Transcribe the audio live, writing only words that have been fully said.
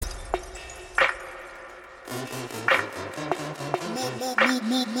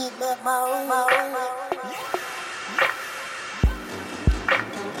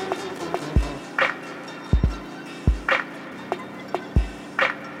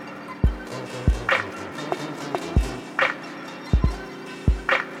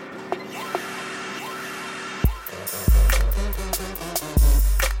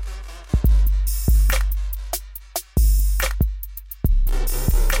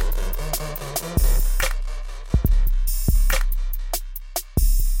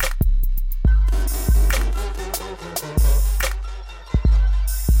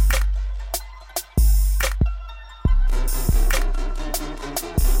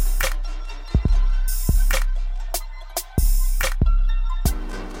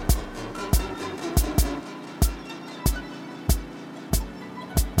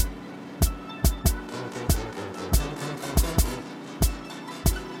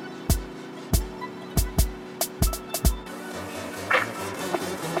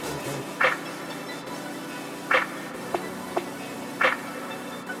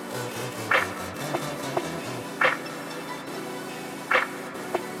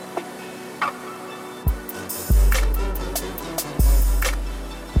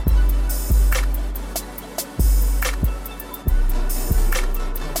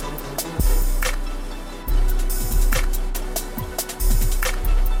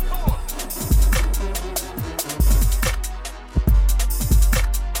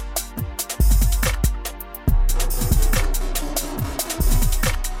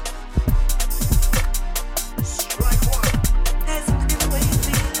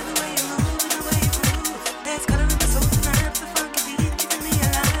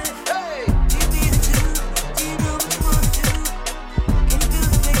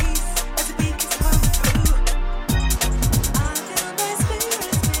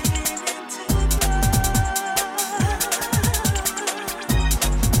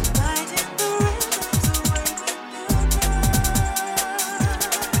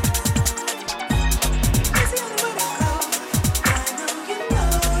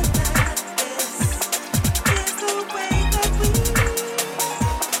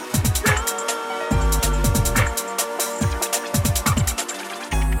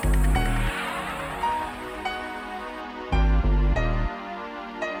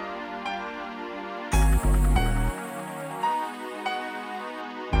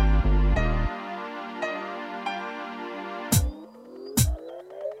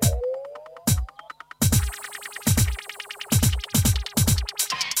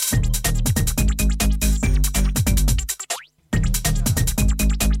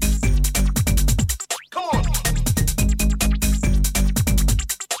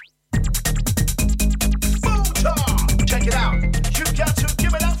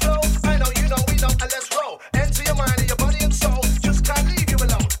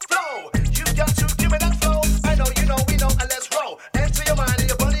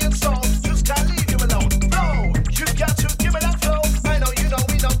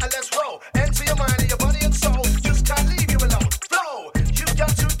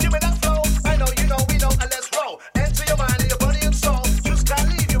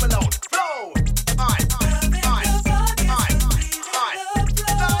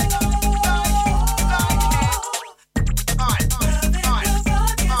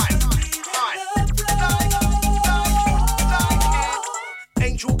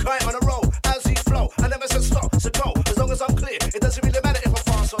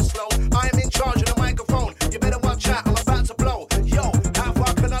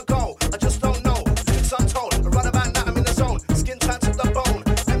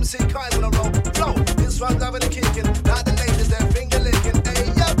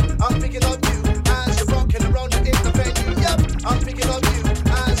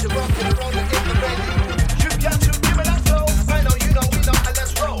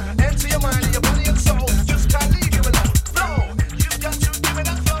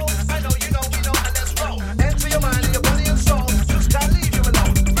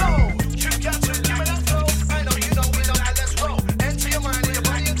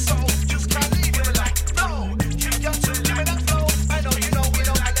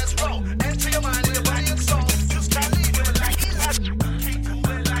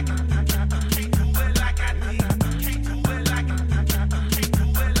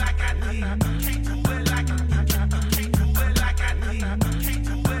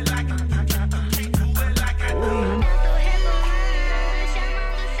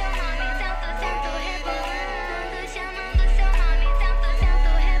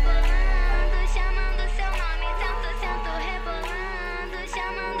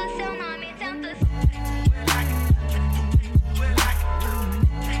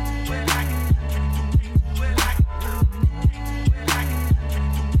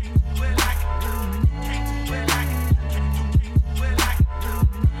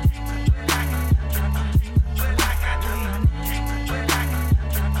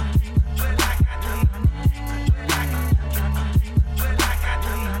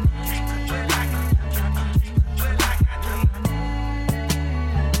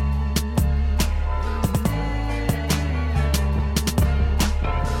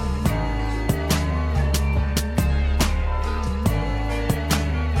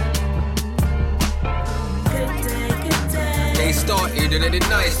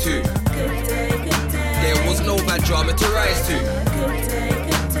nice too. There was no bad drama to rise to.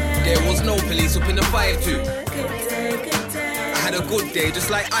 There was no police up in the 5-2. I had a good day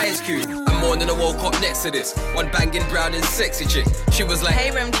just like Ice Cube. And morning I woke up next to this one banging brown and sexy chick. She was like, hey,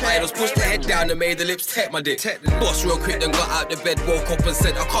 I just pushed her head down and made the lips tap my dick. Boss real quick then got out the bed, woke up and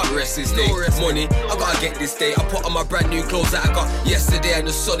said I can't rest this day. Money, I gotta get this day. I put on my brand new clothes that I got yesterday and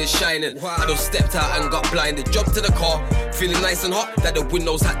the sun is shining. I just stepped out and got blinded. Jumped to the car, feeling nice and hot that the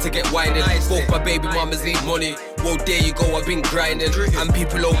windows had to get winded. Both my baby mamas need money. Well, there you go, I've been grinding. And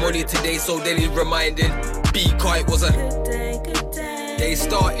people owe money today, so they need reminding. It was a day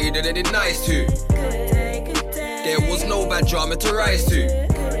started and ended nice too. There was no bad drama to rise to.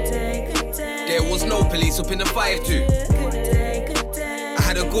 There was no police up in the 5-2. I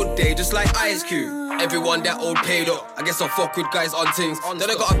had a good day just like Ice Cube. Everyone that old paid up. I guess I fuck with guys on things. Then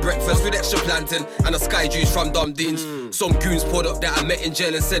I got a breakfast with extra plantain and a sky juice from Dom Deans. Some goons pulled up that I met in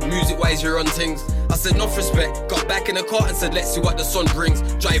jail and said music wise you're on things. I said enough respect, got back in the car and said let's see what the sun brings.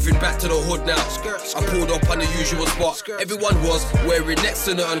 Driving back to the hood now. I pulled up on the usual spot. Everyone was wearing next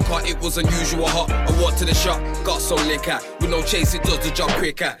to nothing car, it was unusual hot. I walked to the shop, got some liquor. With no chase it does the job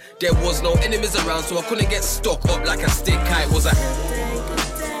quicker. There was no enemies around so I couldn't get stuck up like a stick kite. Was a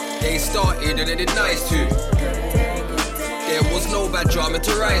day started and ended nice too. There was no bad drama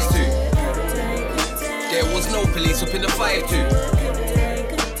to rise to. There was no police up in the 5-2.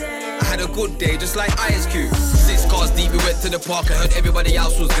 I had a good day just like Ice Cube. 6 cars deep, we went to the park, I heard everybody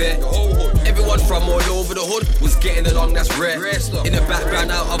else was there. Everyone from all over the hood was getting along, that's rare. In the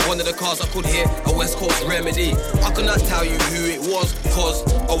background out of one of the cars I could hear a West Coast remedy. I could not tell you who it was, cause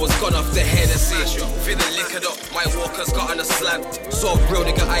I was gone off the Hennessy. Feeling liquored up, my walkers got on a slam. Saw a bro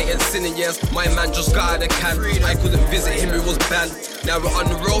nigga I ain't seen in years, my man just got out of can. I couldn't visit him, it was banned. Now we're on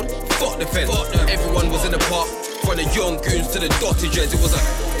the road, fuck the fence. Everyone was in the park, from the young goons to the dotty dreads. It was a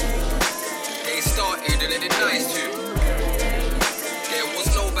day started and ended nice too. There was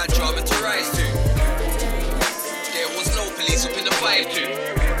no bad drama to rise to. There was no police up in the 5-2.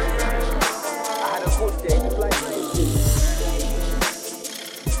 I had a good day just like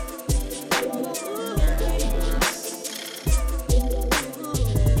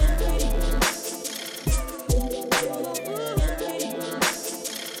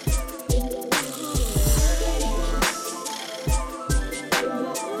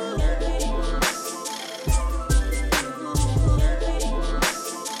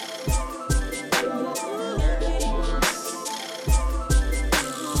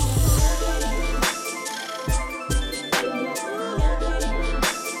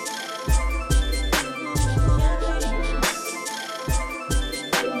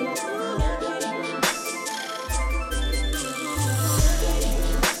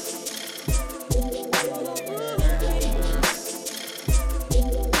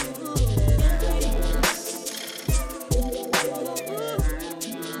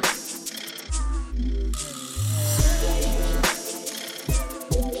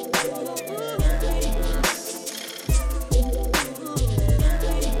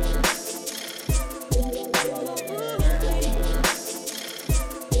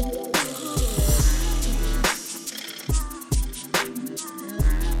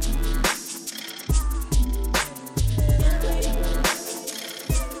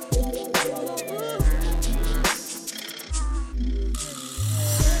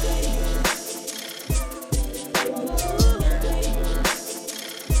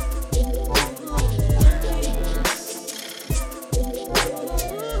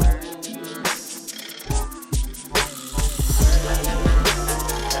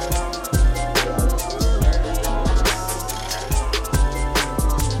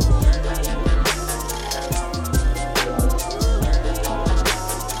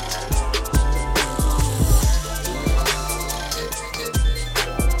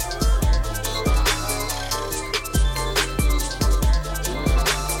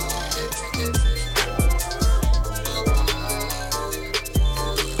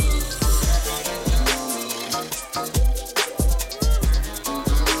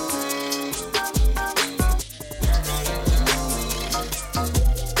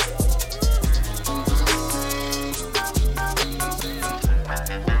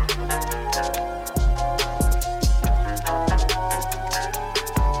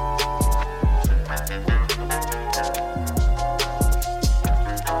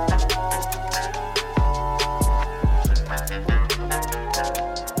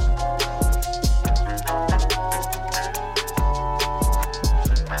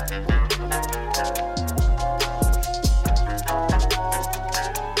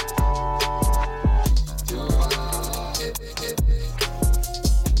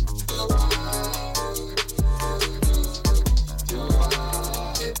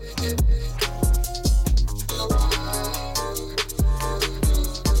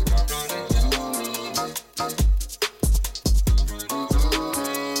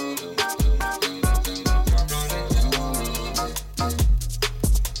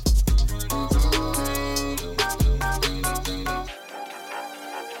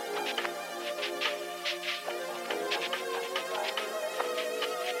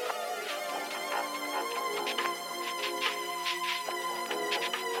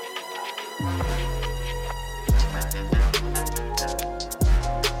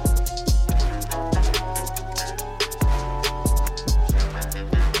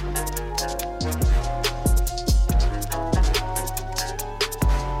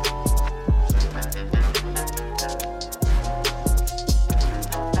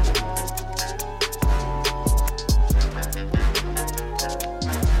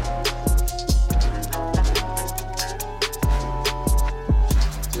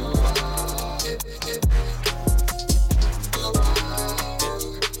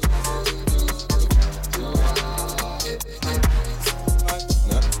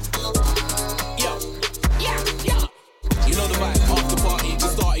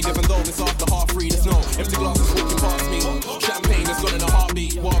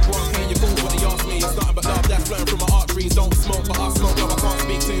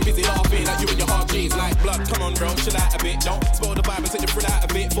of it. Don't spoil the vibe and take the thrill out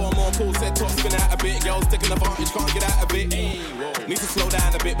of it. 4 more pools, said top, spin out a bit. Girls taking advantage, can't get out of it. Need to slow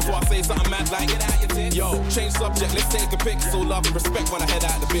down a bit before I say something mad like get out your tits. Yo, change subject, let's take a pic. It's all love and respect when I head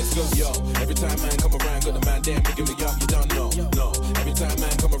out the bits. Cause yo, every time man come around, got the man damn picking me up, you don't know. No, every time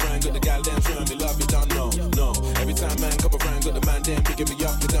man come around, got the gal damn showing me love, you don't know. No, every time man come around, got the man damn picking me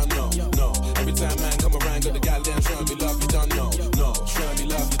up, you don't know. No, every time man come around, got the gal damn showing me love, you don't know. No, showing me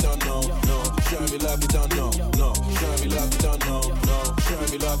love, you don't know. No, showing me love, you don't know. No, showing me love, you don't know. No, showing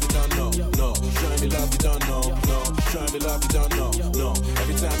me love, you don't know. No, showing me love, you don't know. No, showing me love, you don't know. No,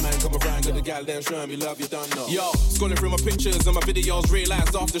 every time man come around, got the gal damn showing me love, you don't know. Yo, scrolling through my pictures and my videos,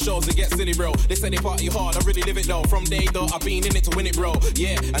 realized after shows it gets silly, bro. They say they party hard, I really live it though. From day dot, I've been in it to win it, bro.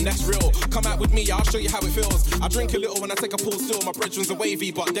 Yeah, and that's real. Come out with me, I'll show you how it feels. I drink a little when I take a pull still. My brethrens are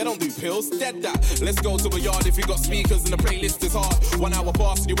wavy, but they don't do pills. Dead that. Let's go to a yard if you got speakers and the playlist is hard. 1 hour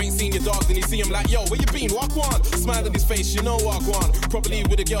past and you ain't seen your dogs and you see him like, yo, where you been? Walk on. Smile on his face, you know walk on. Probably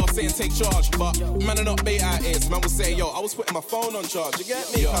with a girl saying take charge, but man are not bait out is. Man will say, yo, I was putting my phone on charge. You get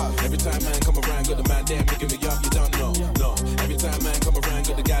me? Yo, every time man come around, got the man damn picking me up, you don't know. No, every time man come around,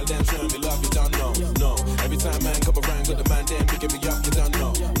 got the gal damn showing me love, you don't know. No, every time man come around, got the man damn picking me up, you don't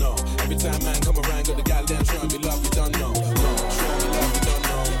know. No, every time man come around, got the gal damn showing me love, you don't know. No, showing me love, you don't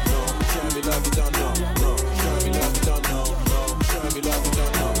know. No, showing me love, you don't know. No, showing me love, you don't know. No, showing me love, you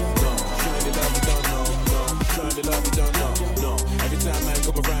don't know. No, showing me love, you don't know. No, showing me love, you don't know. No, every time man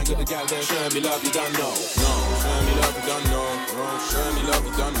come around, got the gal damn showing me love, you don't know. No, showing me love, you don't know. No, showing me love,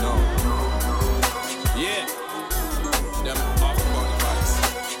 you don't know. Yeah, them after party vibes.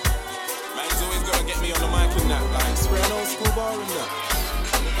 Man's always gonna get me on the mic and that, like spray an old school bar and that.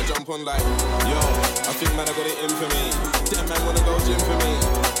 I jump on like, yo, I think man I got it in for me. Damn man wanna go gym for me.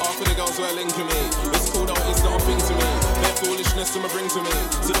 After the girls were linked to me. It's cool though, it's not a thing to me. Their foolishness I'ma bring to me.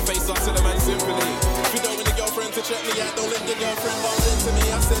 To the face I tell a man symphony. If you don't want your girlfriend to check me out, don't let your girlfriend bump into me.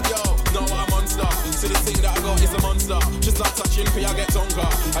 I said yo, know what I'm monster. So this thing that I got is a monster. Just like touching P, I get tonka.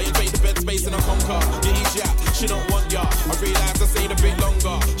 I invade the bed space and I conquer. You eat ya, she don't want ya. I realise I stayed a bit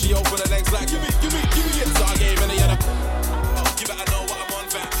longer. She opened her legs like, give me it. So I gave her the other. You better know what I'm on,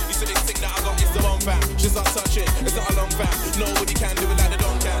 fam. You said this thing that I got is the one, fam. She's not touching, it's not a long fam. Nobody can do it like the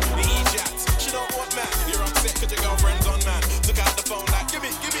don can. You eat jats, she don't want man. You're upset cause your girlfriend's on man. Took out the phone like, give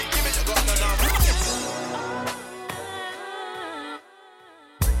me, you got no number.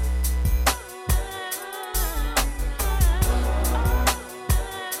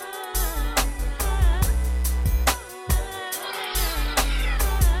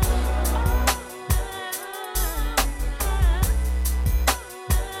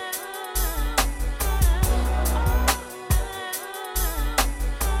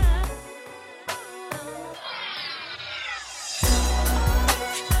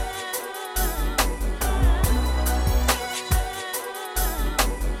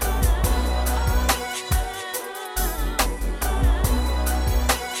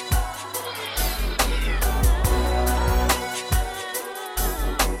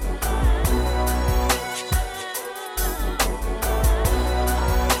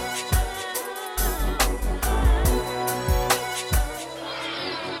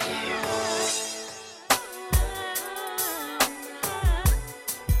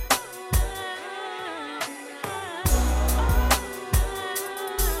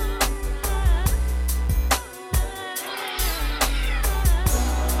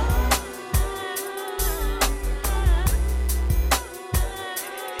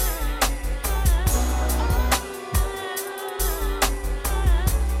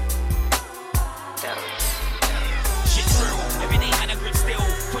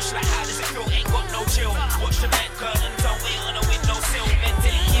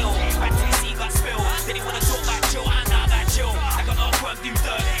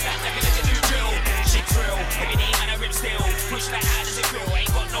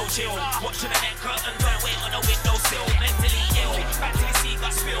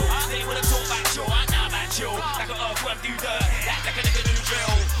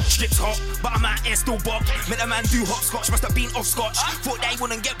 Shit's hot, but I'm out here still bob. Met a man do hopscotch, must have been off scotch. Thought that he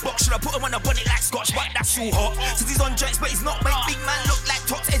wouldn't get boxed, should I put him on a bonnet like scotch, but that's too hot. Since he's on joints, but he's not, make big man look like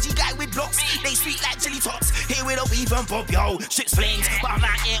tots. Edgy guy with blocks, they sweet like chili tots. Here with a weave and bob, yo, shit's flames, but I'm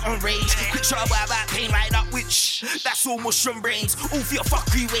out here on rage. Quick shot about pain, right up with shh. That's all mushroom brains, all for your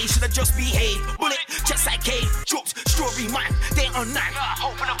fuckery ways, should I just behave? Bullet, just like Kane, dropped, strawberry man, they on 9.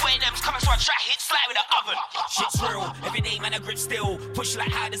 Hoping the boy them's coming so one, try hit slide with the oven. Shit's real, every day man I grip still. Push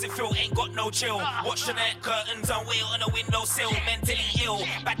like how does it feel, ain't got no chill. Watch the net curtains and wheel on the windowsill. Mentally ill,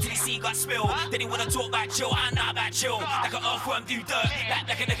 back to the sea got spilled. Then he wanna talk about chill, I know about chill. Like an earthworm do dirt,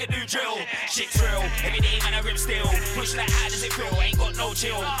 like a nigga do drill. Shit's real, every day man I grip still. Push like how does it feel, ain't got no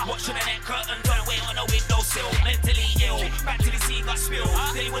chill. Watch the net curtains and wheel on the windowsill. Mentally ill, back to the sea got spilled.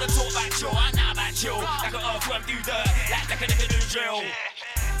 Then he wanna talk about chill, I know about chill. Like an earthworm do dirt, like a nigga do drill.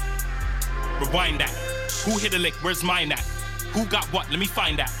 Rewind that. Who hit a lick? Where's mine at? Who got what? Let me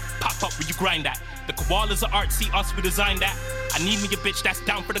find that. Pop up where you grind that. The koalas are art, see us, we designed that. I need me a bitch that's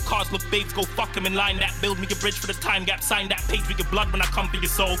down for the cause. Look, babes, go fuck him in line that. Build me a bridge for the time gap. Sign that page with your blood when I come for your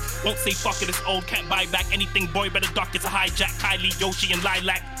soul. Won't say fuck it, it's old. Can't buy back anything, boy. Better duck, it's a hijack. Kylie, Yoshi, and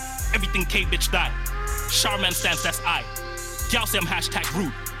Lilac. Everything K bitch die. Charman stance, that's I. Y'all say I'm hashtag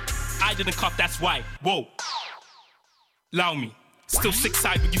rude. I didn't cuff, that's why. Whoa. Allow me. Still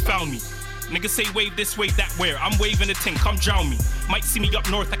 6'5" when you found me. Niggas say wave this, wave that, where? I'm waving a ting, come drown me. Might see me up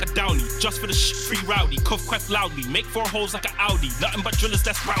north like a downy. Just for the free rowdy, cuff quaff loudly. Make 4 holes like an Audi. Nothing but drillers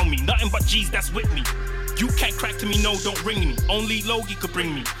that's round me. Nothing but G's that's with me. You can't crack to me, no, don't ring me. Only Logie could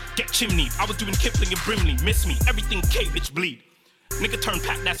bring me. Get chimney, I was doing Kipling and Brimley. Miss me, everything K, bitch bleed. Nigga turn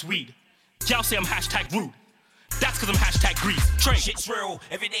pack, that's weed. Y'all say I'm hashtag rude. That's cause I'm hashtag grease. Train. Shit's real,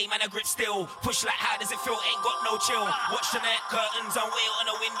 every day man I grip still. Push like how does it feel, ain't got no chill. Watch the net curtains and wheel on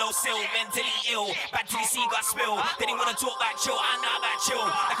the windowsill. Mentally ill, back to the sea got spilled. Then he wanna talk about chill, I know about chill.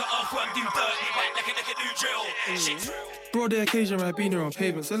 Like an earthworm do dirt, like a nigga do drill. Shit's real. Broad day occasion I've been here on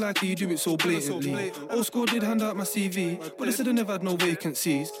pavement, so like you do it so blatantly. Old school did hand out my CV, but they said I never had no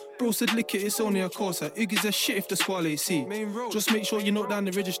vacancies. Bro said lick it, it's only a course. Iggy's a shit if the squall ain't see. Just make sure you note down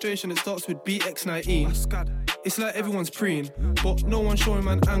the registration, it starts with BX19. It's like everyone's preying, but no one showing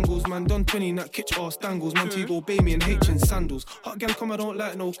man angles. Man done 20 in that kitch ass dangles. Man to go bay me and H in sandals. Hot gal come, I don't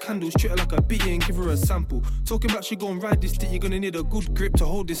like no candles. Treat her like a bitty and give her a sample. Talking about she gon' ride this dick, you're gonna need a good grip to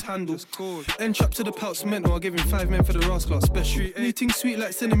hold this handle. End trap to the pouts mental, I gave him 5 men for the rascal special. Anything sweet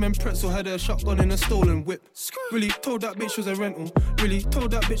like cinnamon pretzel, had a shotgun in a stolen whip. Really told that bitch was a rental. Really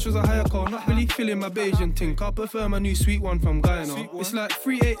told that bitch was a hire car. Not really feeling my Bayesian thing. I prefer my new sweet one from Guyana. It's like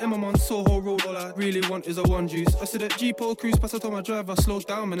 3 AM I'm on Soho Road. All I really want is a one juice. I said that Jeep-O cruise past, I told my driver slow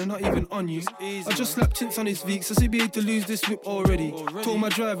down, man, I'm not even on you. I just slapped tints on his Veeks, I see be able to lose this whip already. Told my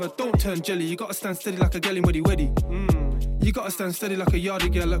driver, don't turn jelly, you gotta stand steady like a gal in weddy. You gotta stand steady like a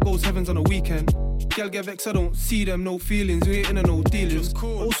yardie girl that goes heavens on a weekend. Gal get vexed, I don't see them, no feelings, we ain't in a no dealings.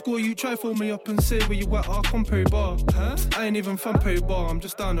 Old school, you try phone me up and say where you at, I'll come Perry Bar. I ain't even from Perry Bar, I'm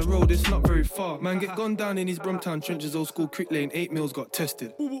just down the road, it's not very far. Man get gone down in these Brumtown trenches, old school Crick Lane, 8 mils got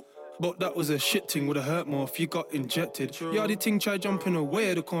tested. But that was a shit thing, would've hurt more if you got injected. Yardie ting tried jumping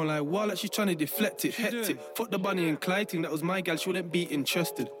away at the corner like while like she's trying to deflect it, hectic. Fuck the Bunny and Clyde thing, that was my gal, she wouldn't be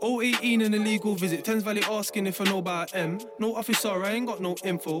interested. 018 an illegal visit, Thames Valley asking if I know about M. No officer, I ain't got no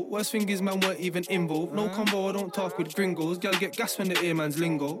info. Worst thing is man weren't even involved. No combo, I don't talk with gringos. Gal get gas when the airman's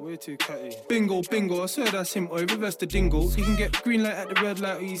lingo. Way too catty. Bingo, bingo, I swear that's him, or reverse the dingo. He can get green light at the red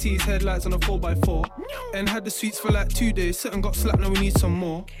light, or you see his headlights on a 4x4. And had the sweets for like 2 days, certain got slapped, now we need some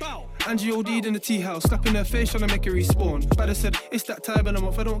more. Angie OD'd in the tea house, slapping her face trying to make her respawn. Bada said, it's that time of the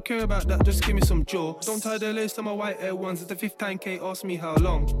month, I don't care about that, just give me some jaw. Don't tie the lace to my white Air Ones, it's the 5th time Kate asked me how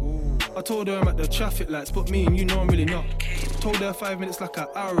long. I told her I'm at the traffic lights, but me and you know I'm really not. Told her 5 minutes like an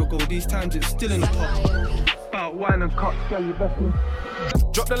hour ago, these times it's still in the pot. About wine and cuts, girl, you best me.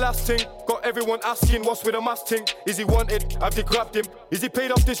 Drop the last thing, got everyone asking what's with a mask thing. Is he wanted? Have they grabbed him? Is he paid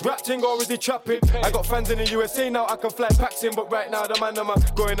off this rap thing or is he trapping? I got fans in the USA now, I can fly packs in, but right now the man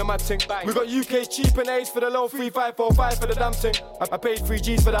going a mad thing. We got UK cheap and A's for the low, 3545 for the damn thing. I paid 3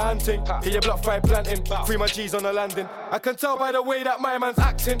 G's for the hunting. Hit your block 5 planting, 3 my G's on the landing. I can tell by the way that my man's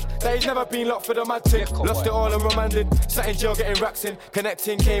acting that he's never been locked for the mad thing. Lost it all and remanded, sat in jail getting racks in.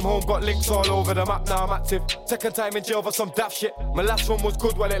 Connecting, came home, got links all over the map, now I'm active. Second time in jail for some daft shit. My last one was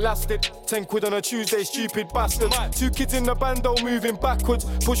good while it lasted. 10 quid on a Tuesday, stupid bastards. 2 kids in the bando moving backwards.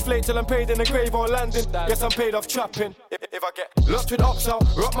 Push flake till I'm paid in the grave or landing. Guess I'm paid off trapping. If I get locked with ops out,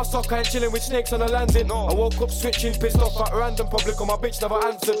 rock my sock, I ain't chilling with snakes on the landing. I woke up switching, pissed off at random public and my bitch never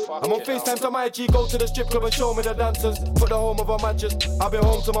answered. I'm on FaceTime to my G, go to the strip club and show me the dancers. Put the home of our matches. I've been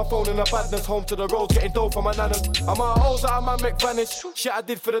home to my phone in the badness, home to the roads, getting dough from my nanas. I'm out hoes that a man make vanish. Shit I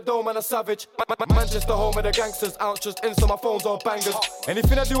did for the dough, man, a savage. Manchester home of the gangsters, ounce just insta my phone's all bangers.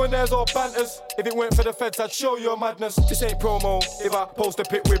 Anything I do in there's all banters. If it weren't for the feds, I'd show you a madness. This ain't promo. If I post a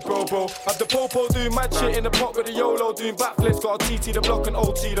pic with bro. Have the popo doing mad shit in the pot with the YOLO doing backflips. Got a TT the block and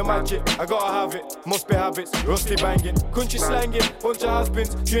OT the magic. I gotta have it, must be habits. Rusty banging, country slanging, bunch of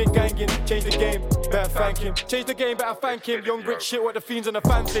has-beens. You ain't ganging, change the game. better thank him. Change the game, better thank him. Young rich shit, what the fiends and the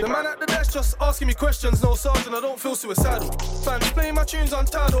fans think. The man at the desk just asking me questions, no sergeant, I don't feel suicidal. Fans playing my tunes on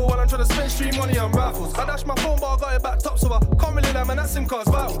Tidal while I'm trying to spend street money on raffles. I dashed my phone but I got it back top, so I can't really lie, man, that SIM card's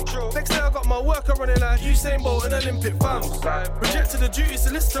vital. Next day I got my worker running like Usain Bolt in Olympic finals. Rejected the duty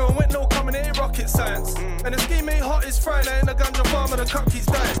solicitor and went no coming, it ain't rocket science. And the scheme ain't hot, it's Friday, I ain't the ganja farmer, the cut keeps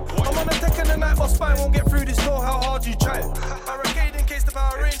dying. I'm on the deck and the night, my spine won't get through this door, how hard you try it. Barricade in case the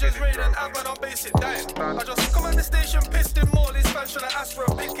Power Rangers raid and have man on base it dying. I just come at the station pissed in more, these fans tryna ask for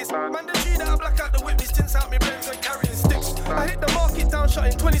a big kiss. Man, the G that I black out the whip, these tints out me blends and carrying sticks. I hit the market down,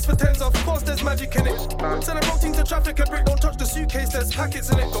 shutting 20s for 10s, of course there's magic in it. Send a roting to traffic, a brick, don't touch the suitcase, there's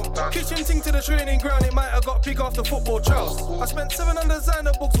packets in it. Kitchen ting to the training ground, it might have got big after football trials. I spent 7 on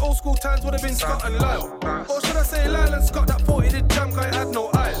designer books, old school times would have been Scott and Lyle. Or should I say Lyle and Scott, that 40 did jam, guy had no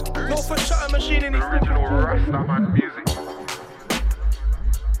eye. No foot shutter machine in his original Rastaman music.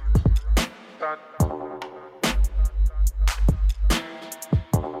 Done.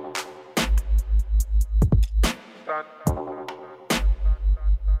 Done.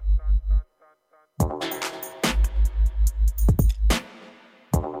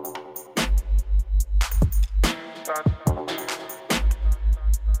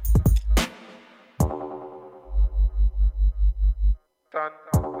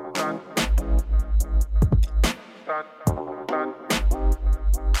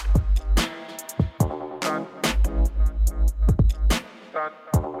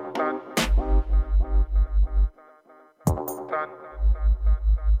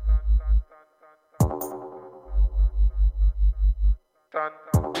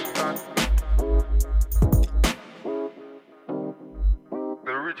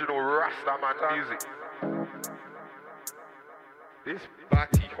 The original Rastaman music. This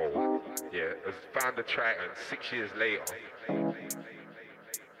batty hole, yeah, has found a Triton 6 years later.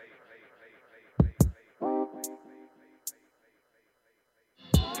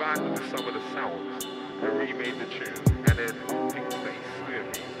 Found some of the sounds and remade the tune, and then things that he's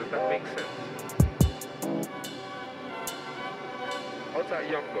smoothly. Does that make sense? I was that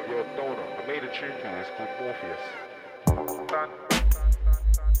young got your donor. I made a tune for you, it's called Morpheus. Done. Done.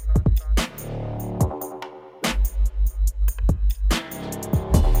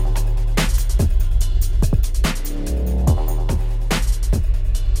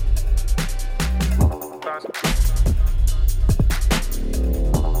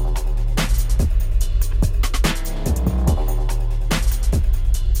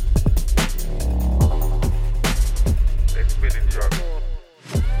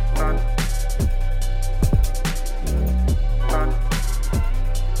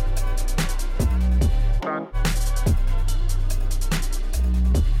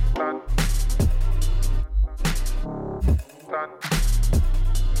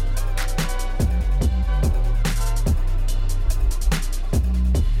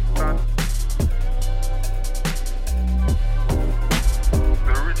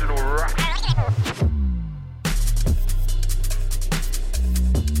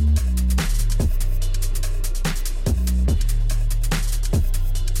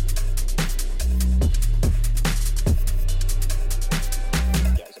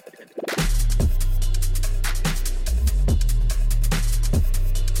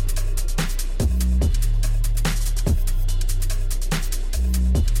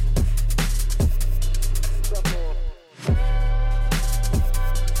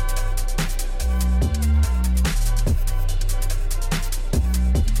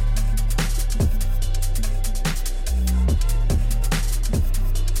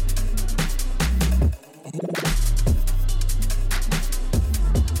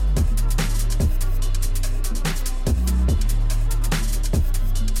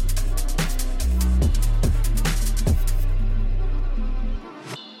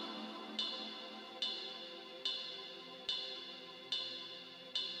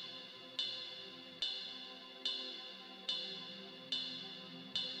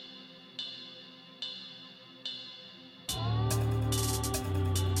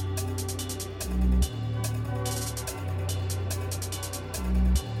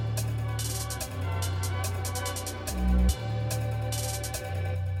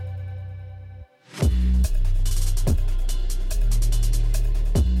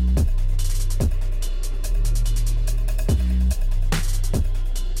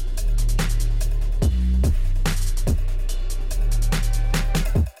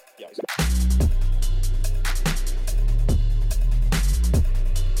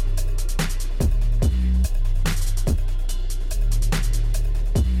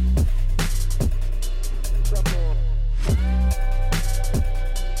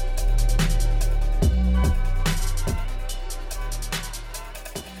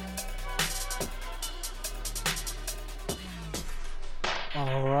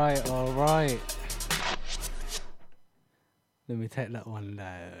 Alright. Let me take that one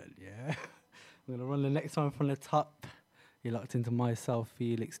down, yeah. I'm gonna run the next one from the top. You're locked into myself,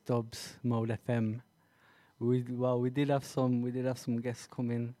 Felix Dobbs, Mode FM. We did have some guests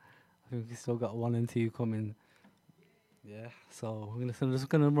coming. I think we still got 1 and 2 coming. Yeah, so we're just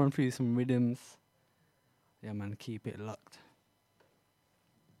gonna run through some rhythms. Yeah, man, keep it locked.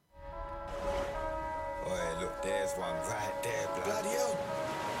 Oi, look, there's one right there, bloody hell.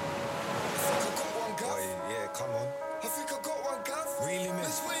 I think I got one, Gav. Oi, yeah, come on. I think I got one, Gav. Really, man?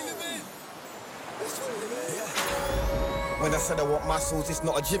 Let's wheel him in. Yeah. When I said I want muscles, it's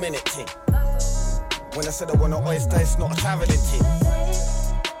not a gym in it thing. When I said I want an oyster, it's not a travelling thing.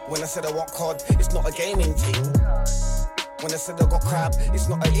 When I said I want cod, it's not a gaming thing. When I said I got crab, it's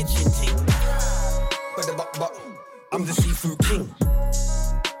not an itching thing. But I'm the seafood king.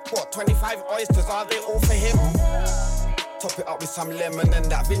 What, 25 oysters, are they all for him? Top it up with some lemon and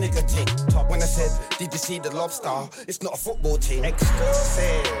that vinegar thing. When I said, did you see the lobster? It's not a football team.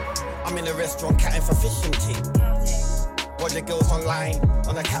 Exclusive. I'm in a restaurant catting for fishing team. While the girls online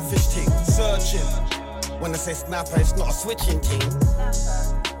on a catfish team. Searching. When I say snapper, it's not a switching team.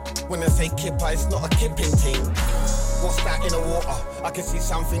 When I say kipper, it's not a kipping team. What's that in the water? I can see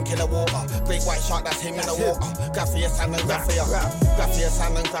something in the water. Great white shark, that's him in the water. Grab for your son and grab for your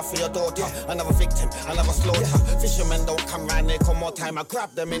son and grab for your daughter. Another victim, another slaughter. Fishermen don't come round there, come more time. I grab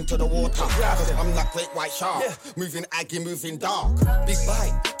them into the water. Cause I'm that great white shark. Moving aggy, moving dark. Big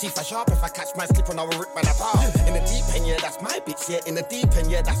bite, teeth are sharp. If I catch my slip on, I will rip my apart. In the deep end, yeah, that's my bitch. Yeah, in the deep end,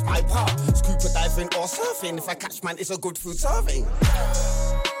 yeah, that's my part. Scuba diving or surfing. If I catch man, it's a good food serving.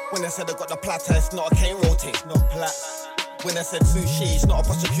 When I said I got the platter, it's not a cane roll thing. Not plat. When I said sushi, it's not a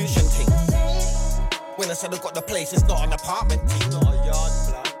prosecution thing. When I said I got the place, it's not an apartment thing. Not a yard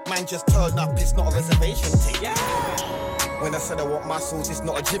flat. Man just turn up, it's not a reservation thing. Yeah. When I said I want muscles, it's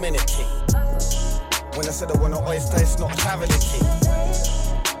not a gym in it thing. When I said I want an oyster, it's not a travelling thing.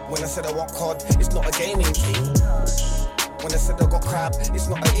 When I said I want cod, it's not a gaming thing. When I said I got crab, it's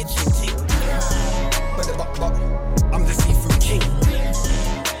not an itching thing. But I'm the seafood king.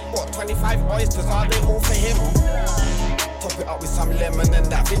 What, 25 oysters, are they all for him? Top it up with some lemon and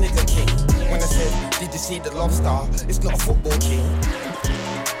that vinegar king. When I said, did you see the lobster? It's not a football king.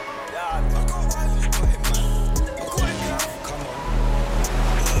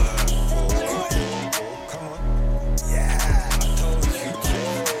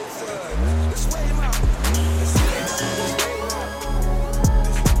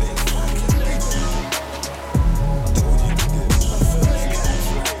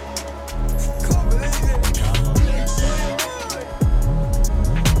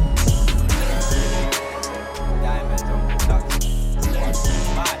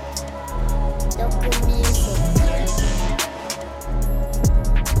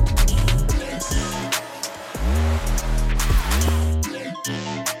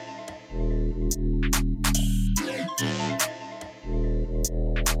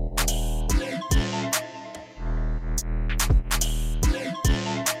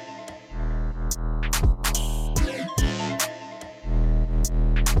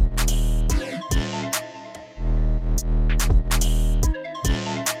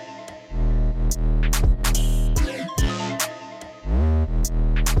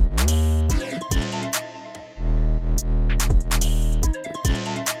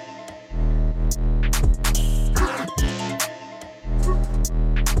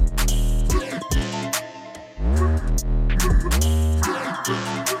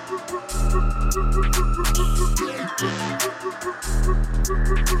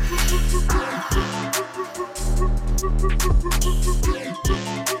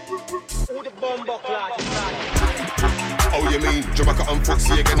 Oh, you mean? Jamaica and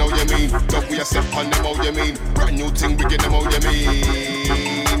Foxy again, oh, you mean? Dog, we a step on them, oh, you mean? Brand new thing, we get them, oh, you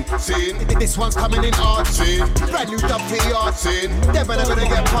mean? Seen? This one's coming in hard. Seen? Brand new dub for yard. Seen? Them man are gonna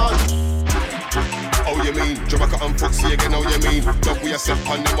get parked. Oh, you mean? Jamaica and Foxy again, oh, you mean? Dog, we a step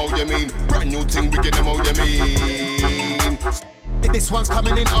on them, oh, you mean? Brand new thing, we get them, oh, you mean? This one's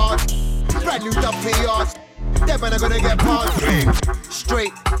coming in hard. Brand new dub for yard. Them man are gonna get parked.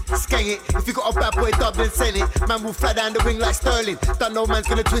 Straight, skang it. If you got a bad boy dub, then send it. Man will fly down the wing like Sterling. Don't know man's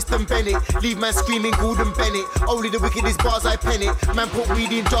gonna twist and bend it. Leave man screaming Gordon Bennett. Only the wickedest bars I pen it. Man put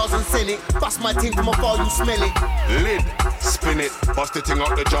weed in jars and send it. Bust my ting from afar, you smell it. Lid, spin it, bust the thing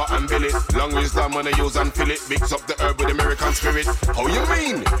out the jar and bill it. Long wisdom when I use and fill it. Mix up the herb with American spirit. How you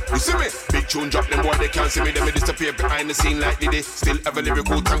mean? You see me? Big tune drop them boy, they can't see me. Them me disappear behind the scene like Diddy. Still have a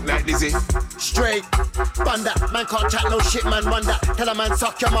lyrical tank like Dizzy. Straight, bun that. Man can't chat no shit, man run that. Tell a man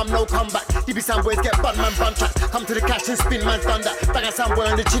suck your mum, no no comeback. DB sound boys get bad man bun track. Come to the cash and spin man's done that. Bang a sound boy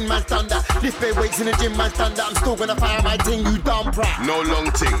on the chin man's done that. Lift bare weights in the gym man's done that. I'm still gonna fire my ting, you dumb prat. No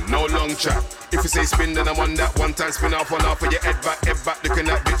long ting, no long chat. If you say spin, then I'm on that. One time spin off, one off for your head back. Looking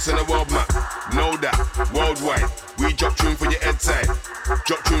at bits on the world map. Know that, worldwide. We drop tune for your head side.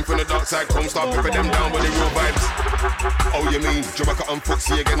 Drop tune from the dark side. Come start picking them down with the real vibes. Oh, you mean? Jamaica and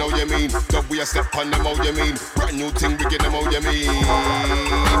Footsie again, oh, you mean? Dub, we a step on them, oh, you mean? Brand new thing, we get them, oh, you mean?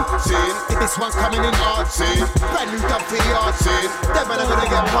 See? This one's coming in hard. See? Brand new dub for yard. See? Them man are gonna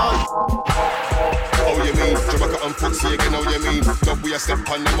get paused. Oh, you mean? Jamaica and Footsie again, oh, you mean? Dub, we a step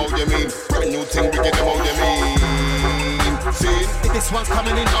on them, oh, you mean? Brand new thing, we get them, oh, you mean? See? This one's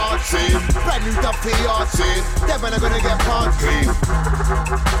coming in hard. See? Brand new dub for yard. See? Them man are gonna get paused. Clean.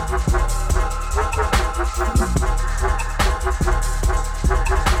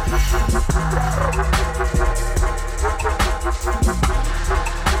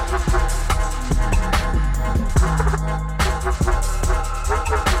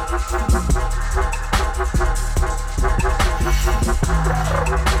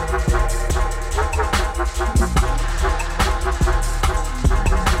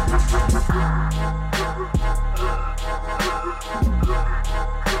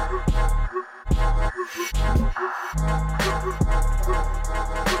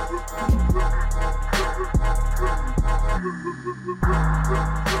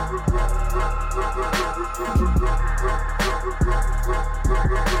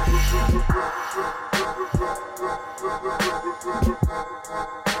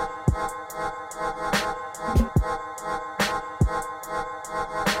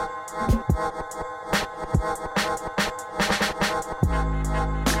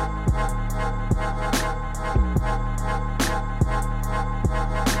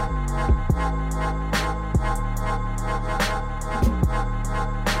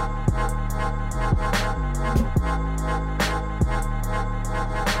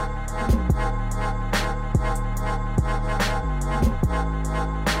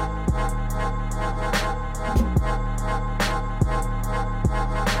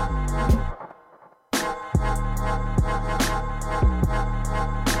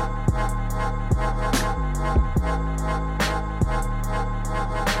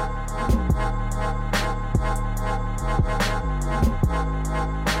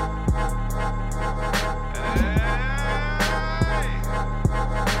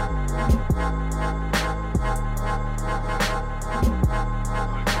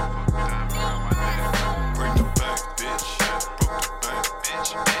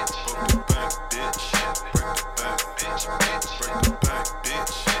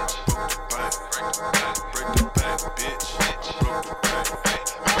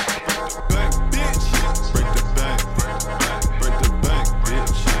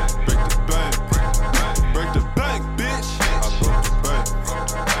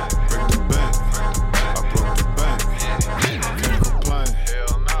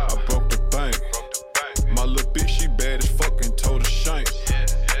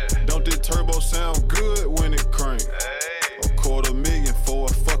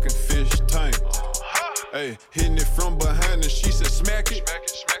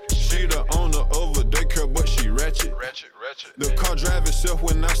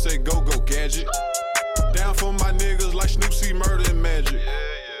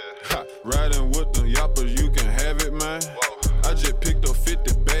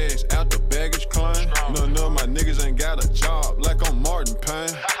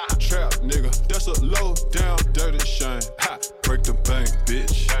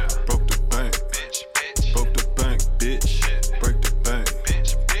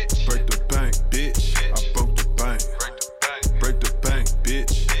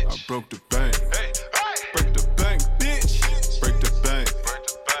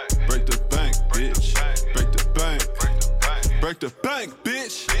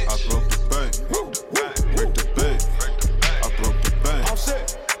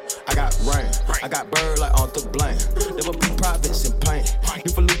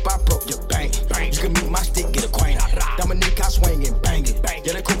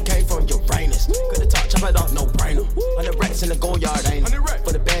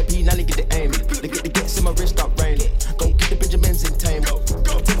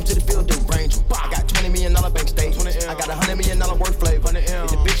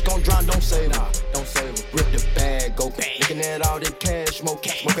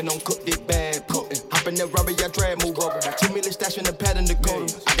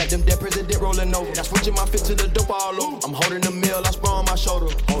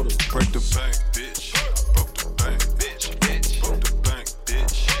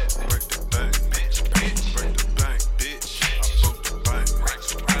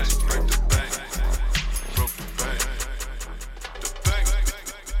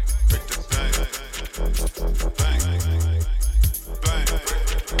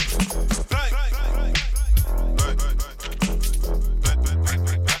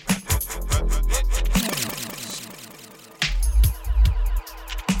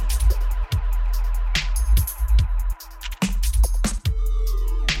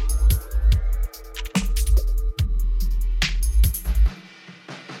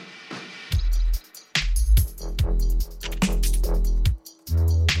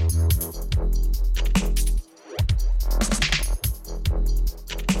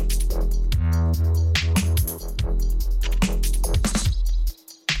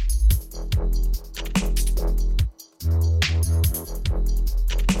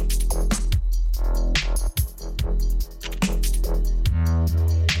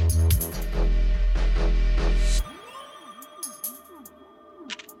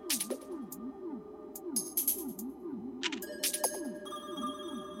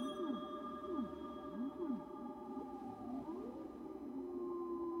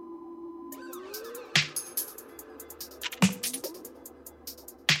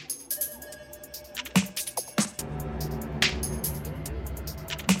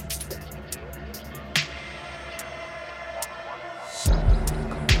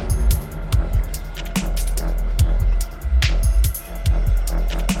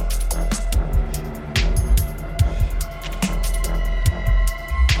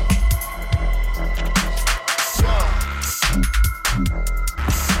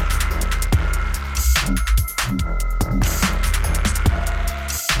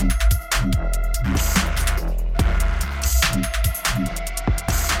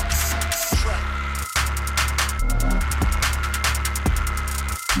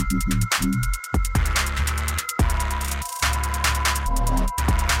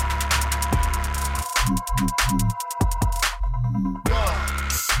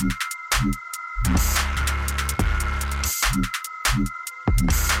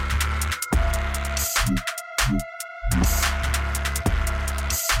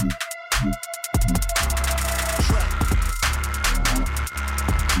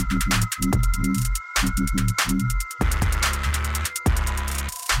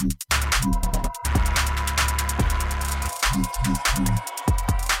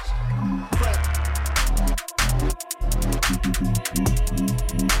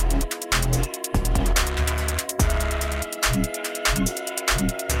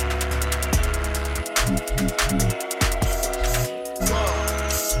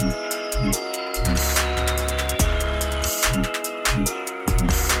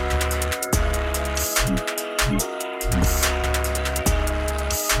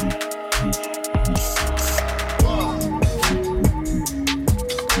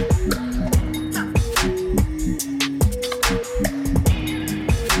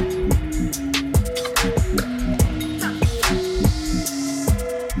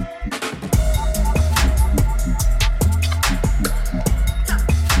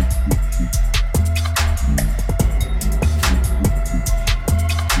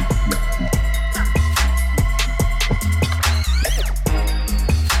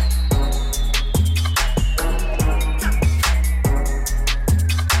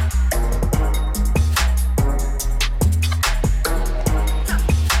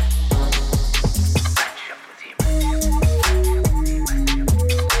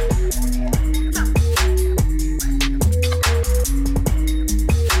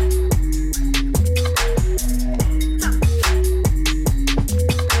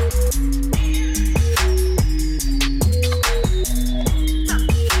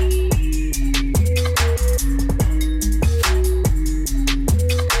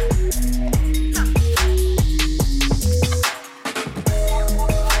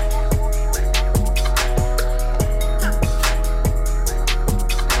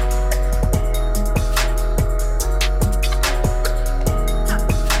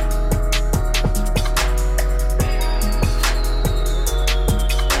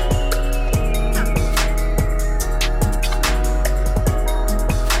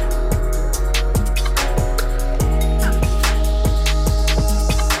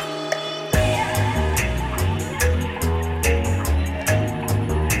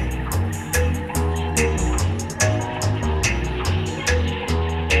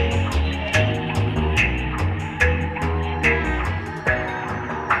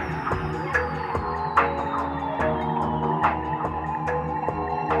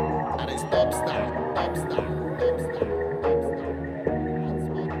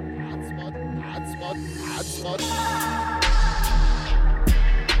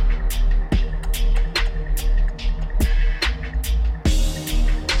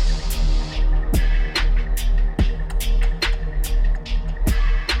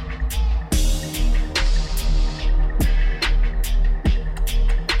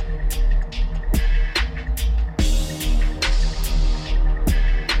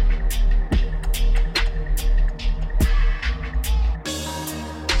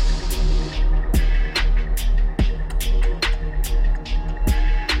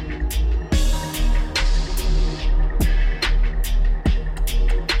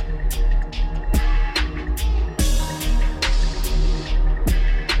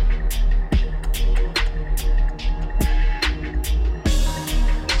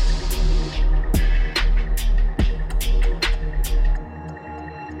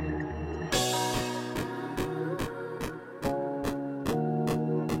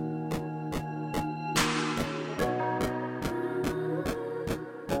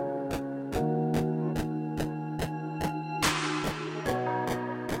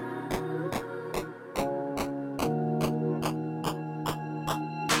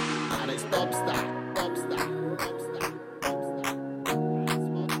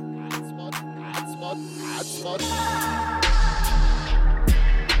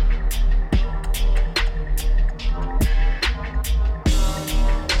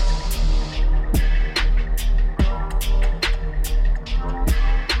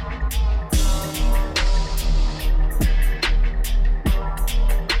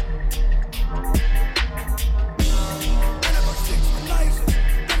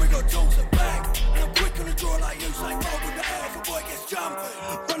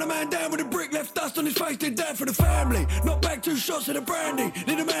 on his face, did that for the family. Knock back 2 shots of the brandy.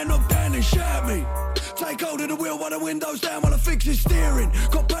 Need a man knocked down and shout me. Take hold of the wheel while the window's down while I fix his steering.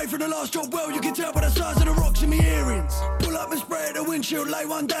 Got paid for the last job well, you can tell by the size of the rocks in my earrings. Pull up and spray at the windshield, lay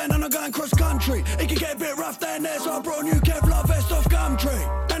one down and I'm going cross country. It can get a bit rough down there, so I brought a new Kevlar vest off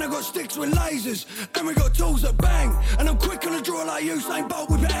Gumtree. And I got sticks with lasers, and we got tools that bang. And I'm quick on the draw like Usain Bolt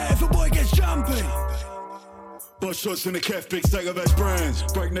with it out if a boy gets jumpy. Bust shots in the calf, big stack of ass brands.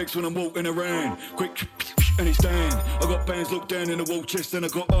 Break necks when I'm walking around. Quick, and he stand. I got bands looked down in the wall chest, and I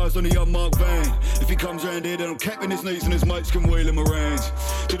got eyes on the unmarked van. If he comes round here, then I'm capping his knees and his mates can wheel him around.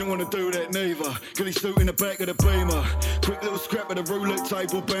 Didn't want to do that neither. Got his suit in the back of the Beamer. Quick little scrap at the roulette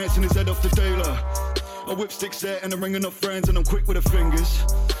table, bouncing his head off the dealer. I whip sticks out and I'm ringing off friends, and I'm quick with the fingers.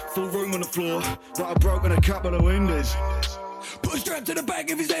 Full room on the floor, but I've broken a couple of windows. Put a strap to the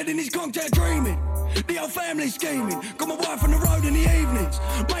back of his head and he's conked out dreaming. The whole family scheming. Got my wife on the road in the evenings.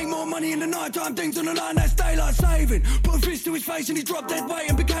 Make more money in the night time, things on the line, that's daylight saving. Put a fist to his face and he dropped dead weight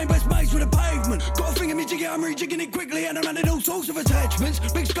and became best mates with the pavement. Got a finger me jiggy, I'm rejigging it quickly and I'm added all sorts of attachments.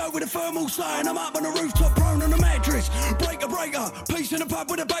 Big scope with a thermal sign, I'm up on the rooftop prone on the mattress. Breaker, piece in the pub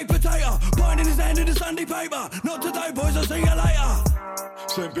with a baked potato. Pint in his hand in the Sunday paper. Not today boys, I'll see you later.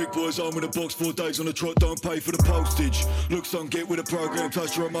 Send big boys home in a box 4 days on the trot, don't pay for the postage. Looks on, get with the program,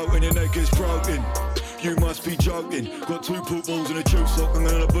 touch the remote and your neck gets broken. You must be joking. Got 2 poop balls in a juice sock, I'm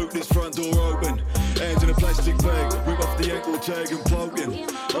gonna boot this front door open. Hands in a plastic bag, rip off the ankle tag and poking.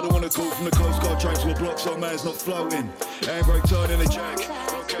 I don't wanna call from the Coast Guard train to a block so man's not floating. Handbrake turning a jack,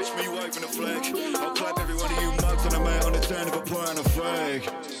 don't catch me waving a flag. I'll clap every one of you mugs and I'm out on the town if I plant a flag.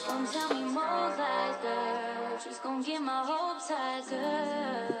 Don't tell me more lies, girl. Just gon' get my hopes high, girl.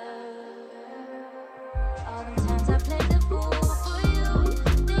 All the times I played the fool for you,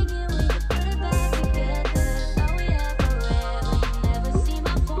 thinking we could put it back together. Thought we had forever. You never see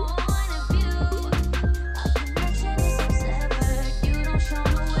my point of view. Our connection is so severed. You don't show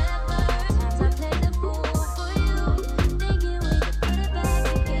no effort. Times I played the fool for you, thinking we could put it back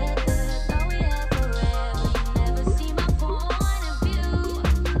together. Thought we had forever. You never see my point of view.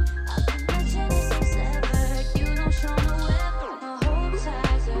 Our connection is so severed. You don't show no effort. My hopes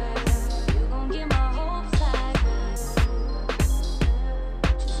high, girl. You gon' get my hopes high, girl.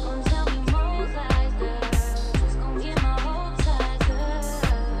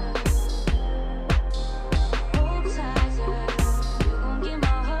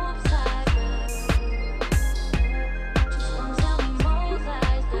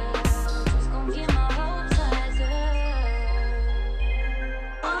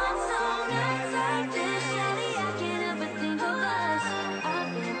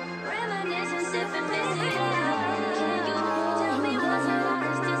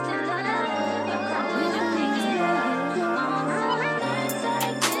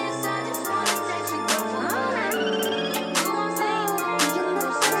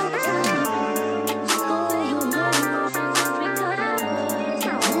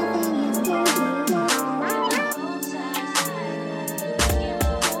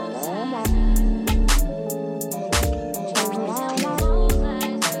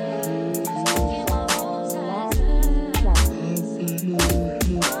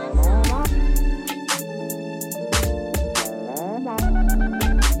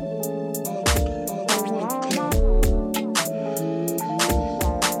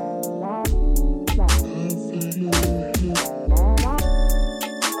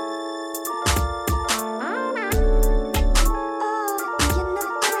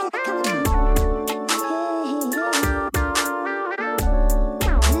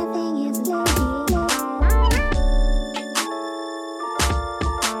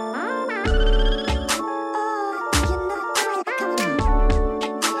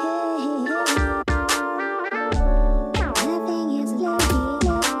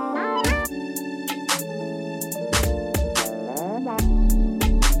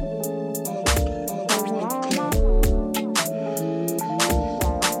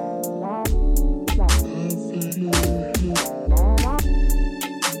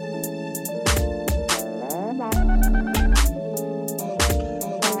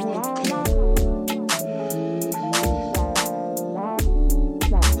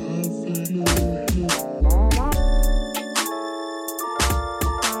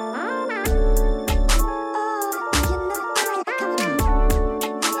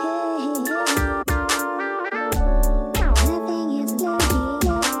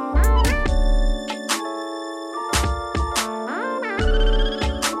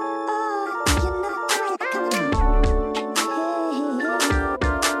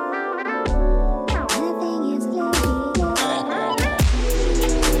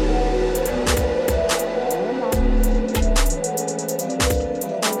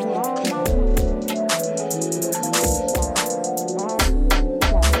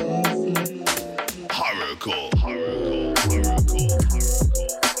 Horrorcore.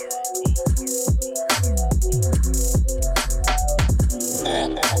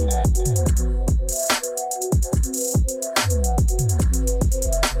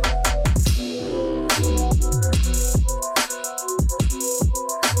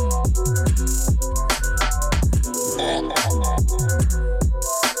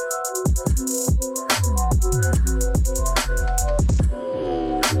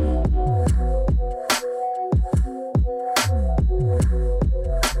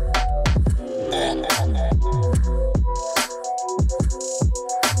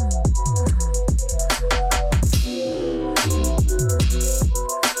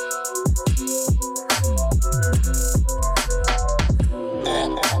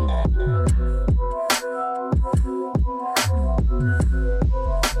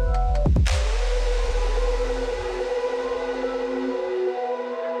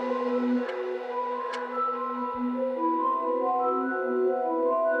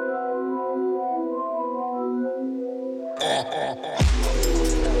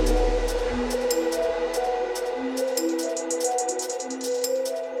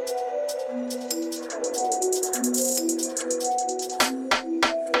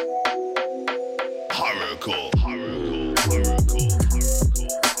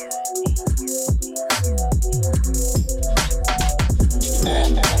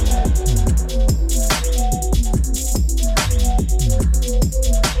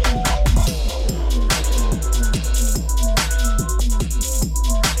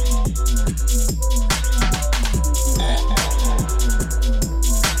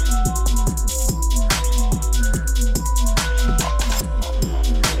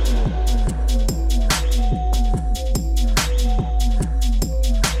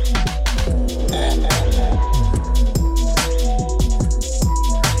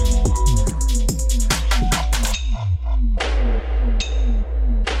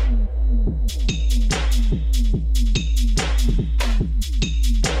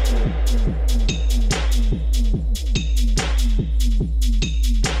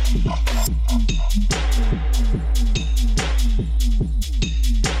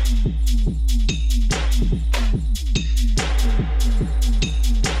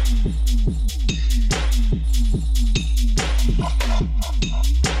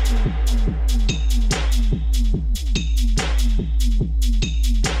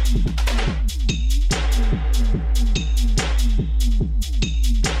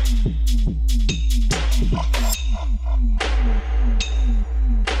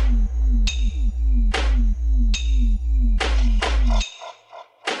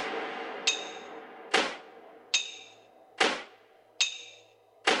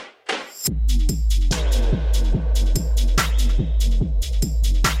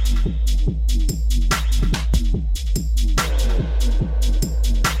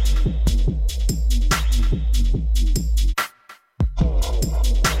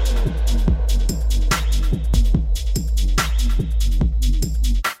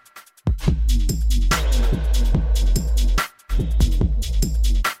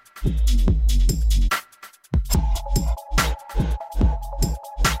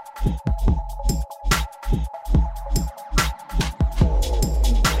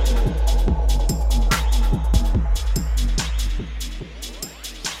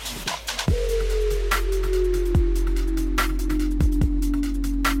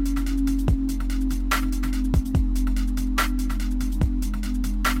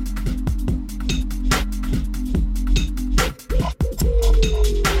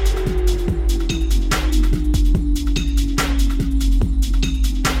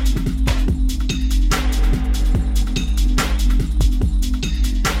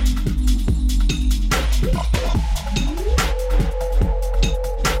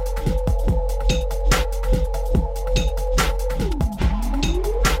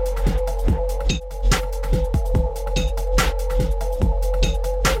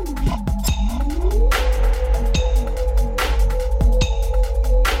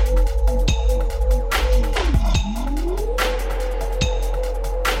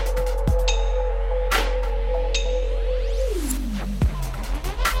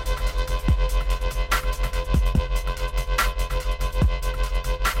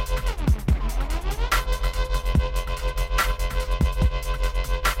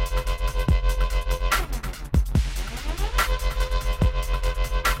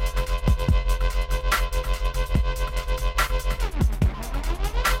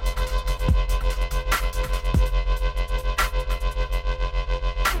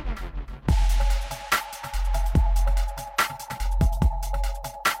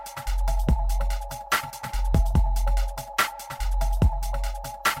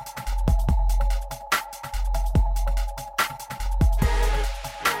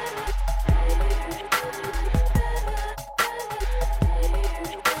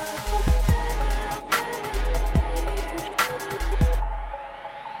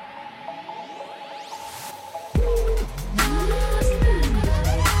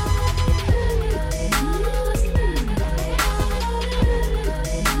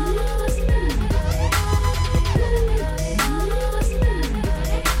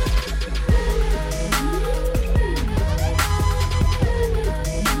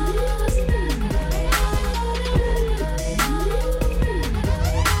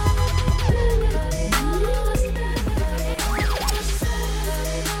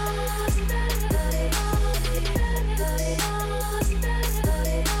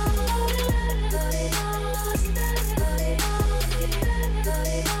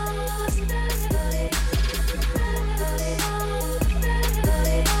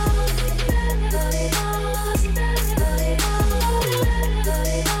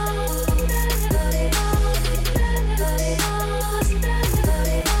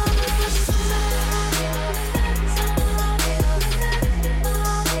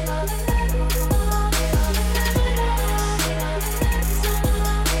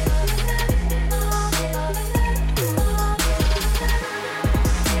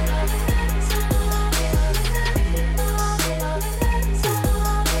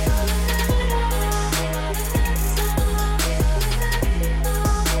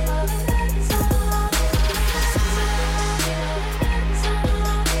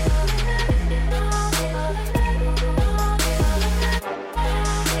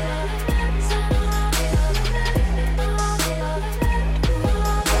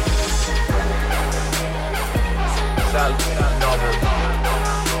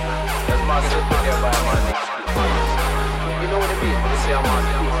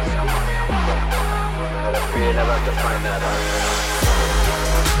 pray you never have to find that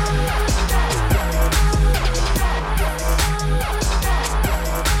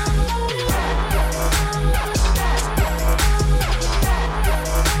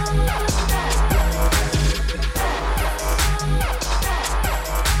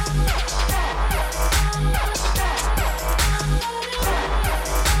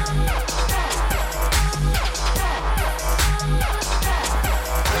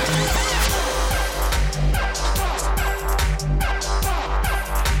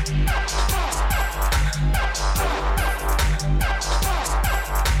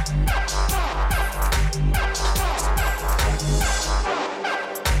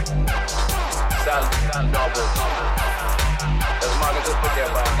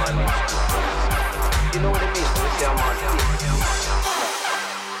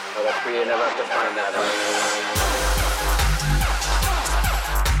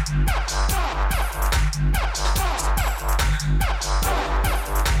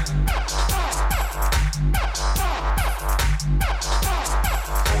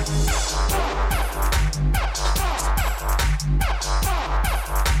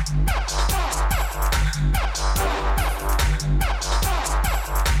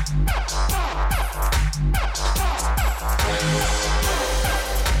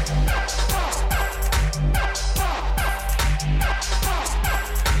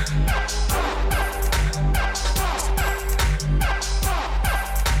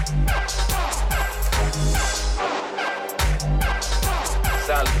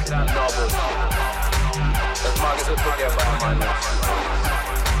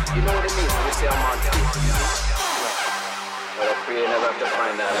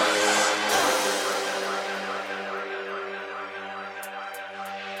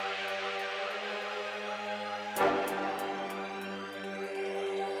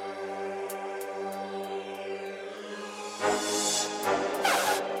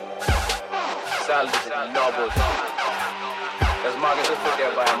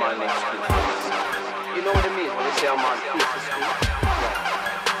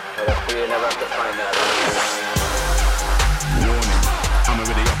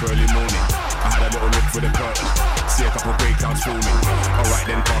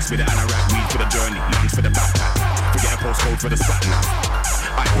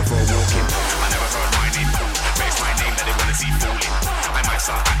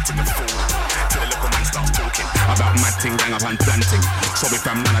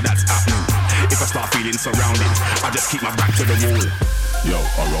surrounded, I just keep my back to the wall. Yo,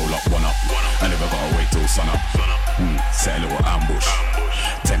 I roll up, one up, I never gotta wait till sun up. Set a little ambush.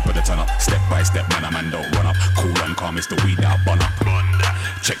 Temper the turn up, step by step, man don't run up. Cool and calm, it's the weed that I bun up.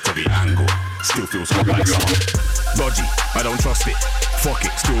 Check every angle, still feels hot like summer. Dodgy, I don't trust it. Fuck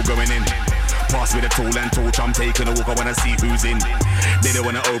it, still going in. Pass with a tool and torch, I'm taking a walk, I wanna see who's in. They don't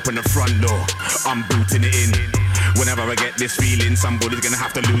wanna open the front door, I'm booting it in. Whenever I get this feeling, somebody's gonna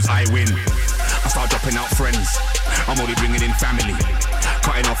have to lose, I win. I start dropping out friends, I'm only bringing in family.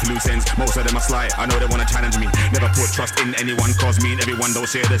 Cutting off loose ends, most of them are sly, I know they wanna challenge me. Never put trust in anyone, cause me and everyone don't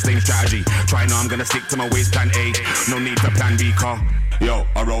share the same strategy. Try now, I'm gonna stick to my ways, plan A, no need for plan B, car. Yo,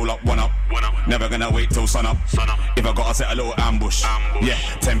 I roll up, one up, never gonna wait till sun up. If I gotta set a little ambush, yeah,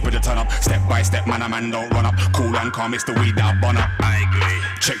 temperature turn up. Step by step, man don't run up. Cool and calm, it's the weed that I bun up. I agree.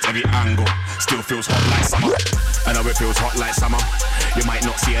 Checked every angle, still feels hot like summer. I know it feels hot like summer. You might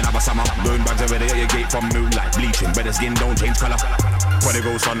not see another summer. Moon bags already at your gate from moonlight bleaching, but the skin don't change colour.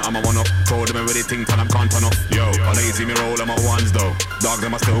 Prodigal son, I'm a one up. Told them already think turn, I'm can't turn off. Yo, I know you see me roll on my ones though. Dogs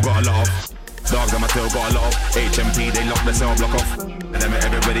them I still got a lot of. Dogs them I still got a lot of. HMP they lock the cell block off. And then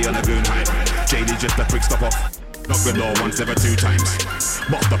everybody on the goon hype. JD just a quick stop off. Knock the door once, never two times.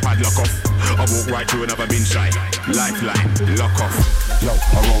 Box the padlock off. I walk right through, never been shy. Lifeline, lock off. Yo,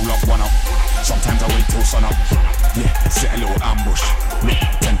 I roll up, one up. Sometimes I wait till sun up. Yeah, set a little ambush.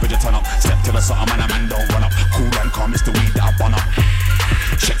 Yeah, temperature turn up. Step to the sun, man don't run up. Cool and calm, it's the weed that I bun up.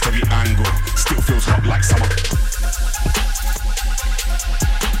 Checked every angle, still feels hot like summer.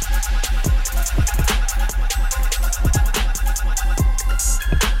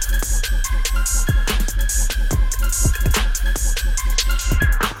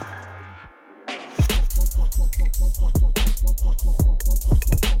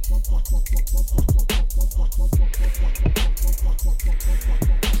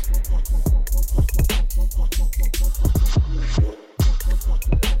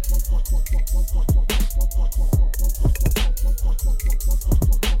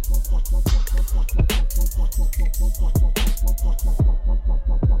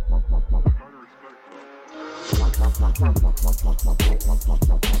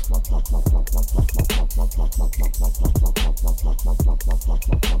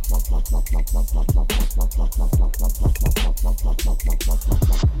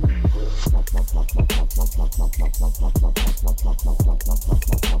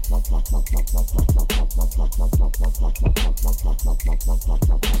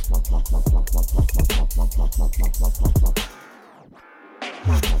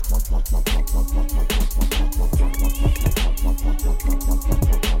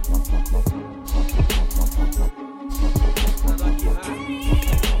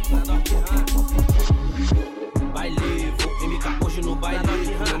 Baile, vou MK hoje no baile.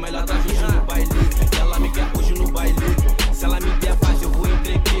 Meu melhor tá hoje no baile. Ela me quer hoje no baile. Se ela me der paz, eu vou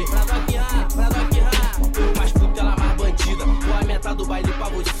entreter. Pra Doc eu mais puto, ela mais bandida. Vou a meta do baile pra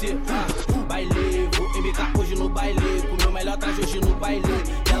você. Baile, vou MK hoje no baile. Com meu melhor traje hoje no baile.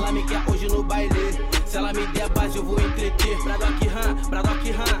 Ela me quer hoje no baile. Se ela me der base, eu vou entreter. Pra Doc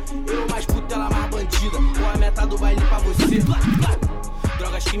eu mais puto, ela mais bandida. Vou a meta do baile pra você.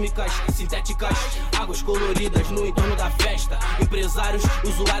 Drogas químicas, sintéticas, águas coloridas no entorno da festa. Empresários,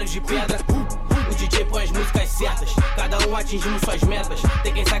 usuários de pedra. O DJ põe as músicas certas, cada um atingindo suas metas.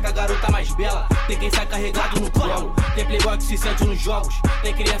 Tem quem sai com a garota mais bela, tem quem sai carregado no colo. Tem playboy que se sente nos jogos,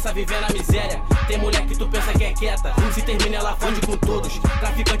 tem criança vivendo a miséria. Tem mulher que tu pensa que é quieta, se termina ela fode com todos.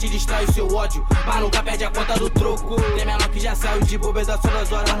 Traficante distrai o seu ódio, mas nunca perde a conta do troco. Tem menor que já saiu de bobeira só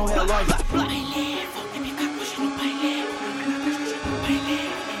das horas no relógio. Baile, vou me picar hoje no baile.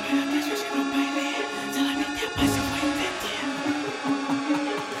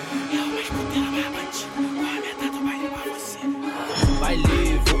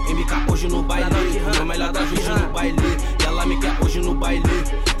 Baile, vou MK hoje no baile. Meu melhor tá hoje no baile. Ela me quer hoje no baile.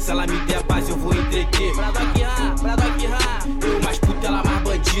 Se ela me der paz, eu vou entreter. Pra Doc eu mais puto, ela mais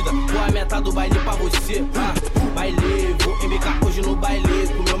bandida. Vou a meta do baile pra você. Baile, vou MK hoje no baile.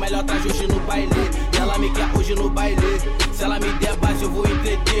 Com meu melhor traje hoje no baile. Ela me quer hoje no baile. Se ela me der base, eu vou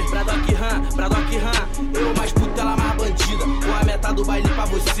entreter. Pra Doc eu mais puto, ela mais bandida. Vou a meta do baile pra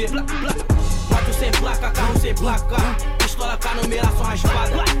você. Moto sem placa, carro sem placa. Pistola com a numeração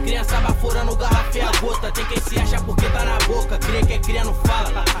raspada. Criança baforando garrafa e a gota. Tem quem se acha porque tá na boca. Cria que é cria, não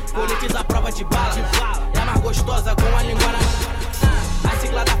fala. Coletiza a prova de bala. É mais gostosa com a língua na... A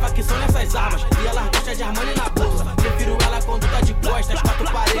sigla da facção nessas armas. E ela gosta de Armani na bolsa. Prefiro ela quando tá de costas.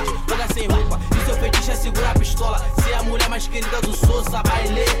 Quatro paredes, toda sem roupa. E seu feitiço é segurar a pistola. Ser a mulher mais querida do Sousa.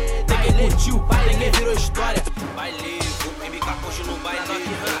 Baile, tem quem curtiu, tem quem virou história. Baile, vou MK hoje no baile.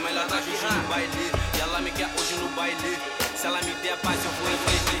 Meu melhor tá hoje no baile. E ela me quer hoje no baile. Se ela me der paz, eu vou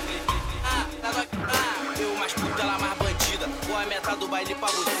entreter. Eu mais puto, ela mais bandida. Vou a meta do baile pra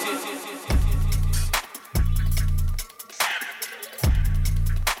você.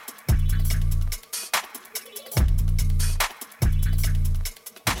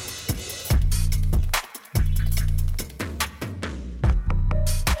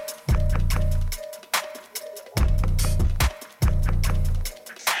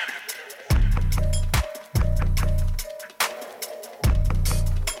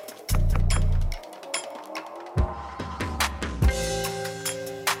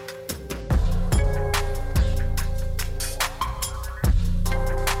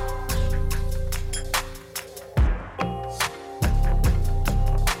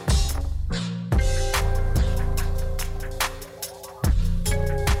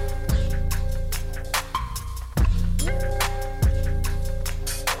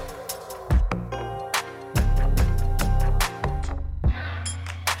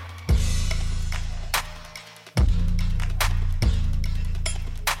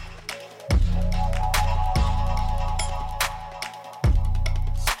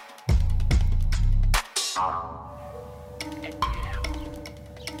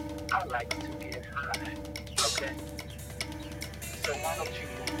 I like to get high, okay? So why don't you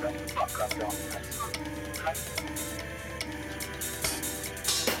move the fuck up your ass?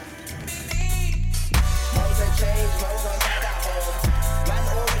 Modes and change, modes on that at home. Man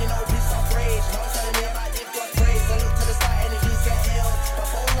already know this off rage. No telling me about they've got praise. I look to the side, energies get ill. But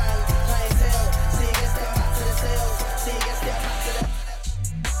phone man, clientele. See you get step back to the sales. See you get step back to the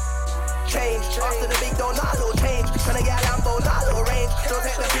change. After the big door, not a little change. Tryna get a Lambo, not a little range. Don't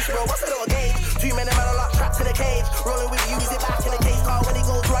take the piss, bro, what's a little gauge? Too many men are locked, trapped in a cage. Rolling with you, is it back in the case car? When it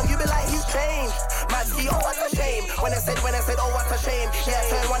goes wrong, you be like, he's changed. Mad ski, oh what a shame. When I said, oh what a shame. Yeah,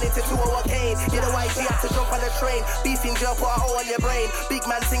 turn one run into 201 Kane. You know YG had to jump on the train. Beefing jail, put a hole on your brain. Big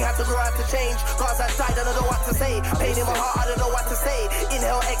man thing had to grow out to change. Cause I died, I don't know what to say. Pain in my heart, I don't know what to say.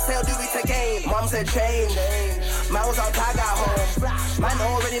 Inhale, exhale, do it again. Mom said change. Man was on tag at home. Man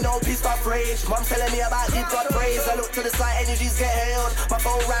already know pissed off rage. Mom telling me about deep God praise. I look to the side, energies get held. My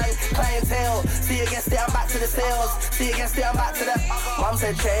phone rang, clientele. See you against it, I'm back to the sales. See you against it, I'm back to the. Mom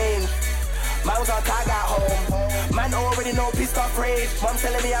said change. Man was on tag at home. Man already know pissed off rage. Mom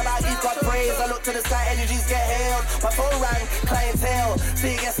telling me about deep God praise. I look to the sky, energies get held. My phone rang, clientele.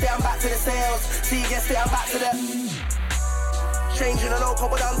 See you against it, I'm back to the sales. See you against it, I'm back to the. Changing a low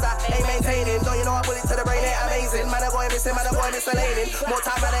couple downs that ain't maintaining. Don't you know I bullet to the brain ain't amazing. Man, I'm going missing, man, I'm going miscellating. More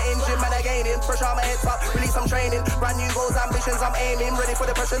time, man, I'm engine, man, I'm gaining. Pressure on my head top, release some training. Brand new goals, ambitions, I'm aiming. Ready for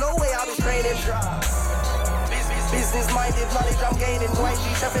the pressure, no way I'll be straining. Business minded, knowledge I'm gaining. YG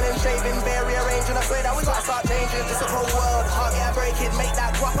chefing and shaving, bare rearranging. I swear that we gotta start changing. It's a cold world, hard get breaking. Make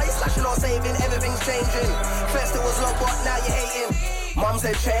that guap, are you slashing or saving? Everything's changing. First it was love, but now you're hating. Mom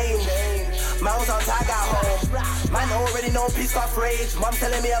said change. Man was on tag at home. Man already know pissed off rage. Mom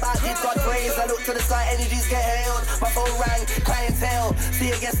telling me about deep God praise. I look to the side, energies get held. My phone rang, clientele.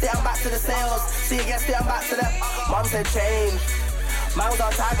 See you against it, I'm back to the sales. See you against it, I'm back to the. Mom said change. Man was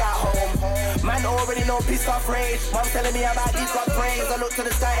on tag at home. Man already know pissed off rage. Mom telling me about deep God praise. I look to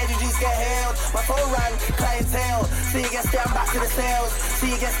the sky, energies get held. My phone rang, clientele. See you against it, I'm back to the sales. See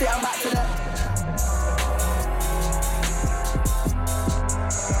you against it, I'm back to the.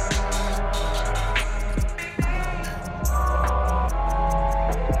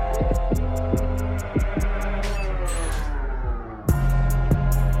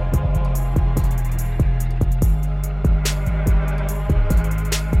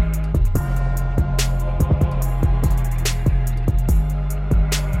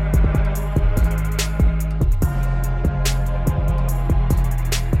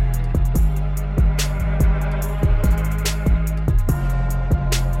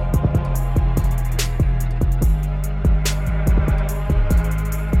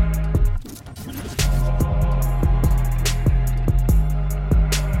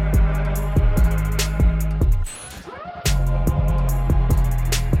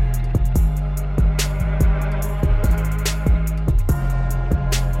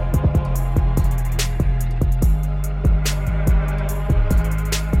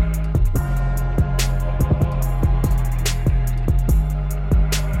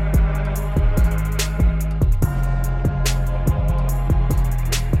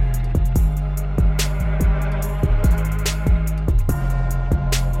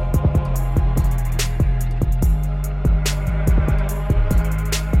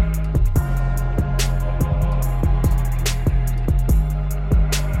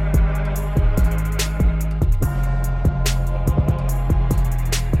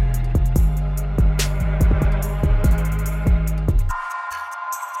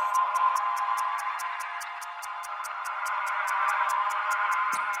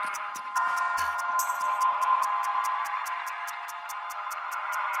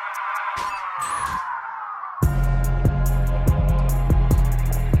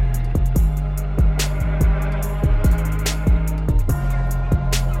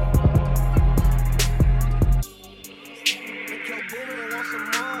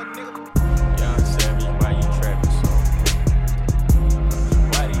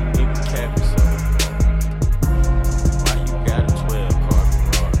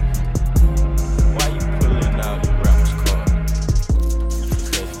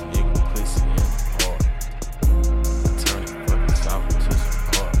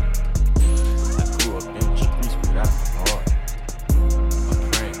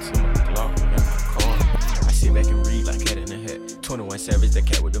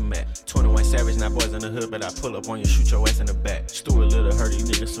 but I pull up on you, shoot your ass in the back. Stew a little, hurt these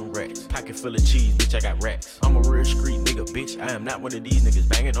niggas some racks. Pocket full of cheese, bitch, I got racks. I'm a real street nigga, bitch, I am not one of these niggas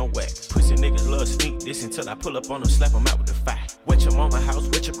banging on wax. Pussy niggas love sneak this until I pull up on them, slap them out with the fire. Wet your mama house,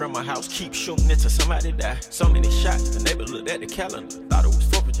 wet your grandma house, keep shooting until somebody die. So many shots, the neighbor looked at the calendar, thought it was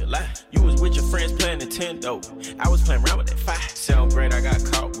 4th of July. You was with your friends playing Nintendo, I was playing around with that fire. 7th grade, I got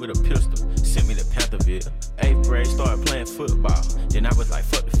caught with a pistol, sent me to Pantherville. 8th grade, started playing football, then I was like,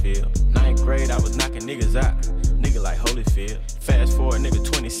 fuck the field. 9th grade, I was knocking niggas out, nigga like Holyfield. Fast forward, nigga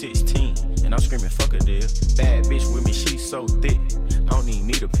 2016, and I'm screaming, fuck a deal. Bad bitch with me, she so thick, I don't even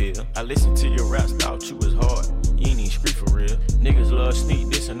need a pill. I listened to your raps, thought you was hard, you ain't even scream for real. Niggas love sneak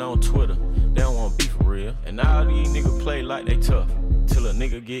dissing on Twitter, they don't want beef for real. And all these niggas play like they tough, till a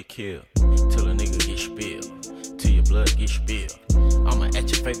nigga get killed, till a nigga get spilled, till your blood get spilled. I'ma at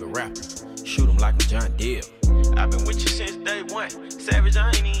your favorite rapper, shoot him like a John Deere. I've been with you since day one. Savage, I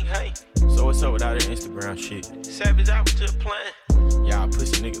ain't even hate. So what's up with all that Instagram shit? Savage, I was just playing. Y'all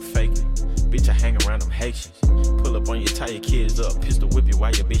pussy nigga faking. Bitch, I hang around them Haitians. Pull up on you, tie your kids up, pistol whip you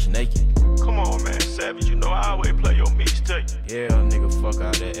while your bitch naked. Come on, man, Savage, you know I always play your mixtape. Yeah, nigga, fuck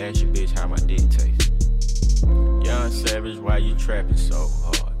all that. Ask your bitch how my dick tastes. Young Savage, why you trapping so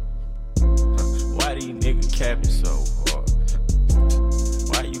hard? Why these niggas capping so hard?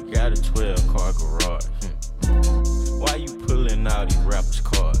 Why you got a 12-car garage? Why you pulling all these rappers'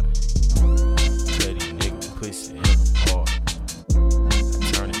 cards? Tell these niggas pussy in the bar.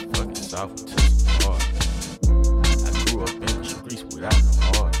 I turn it fucking soft into some hard. I grew up in the streets without no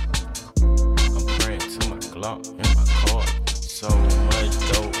heart. I'm praying to my Glock in my car. So much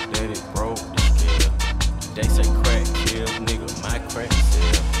dope that it broke the scale. They say crack kills, nigga, my crack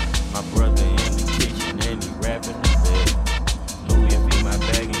sell. My brother in the kitchen and he rapping the bed. Louis V my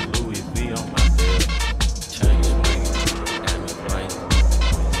bag and Louis V on my bed. Chain swinging, diamond flame.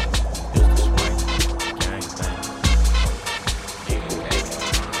 Pistol swing, gang bang. Nigga acting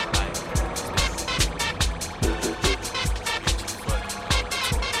like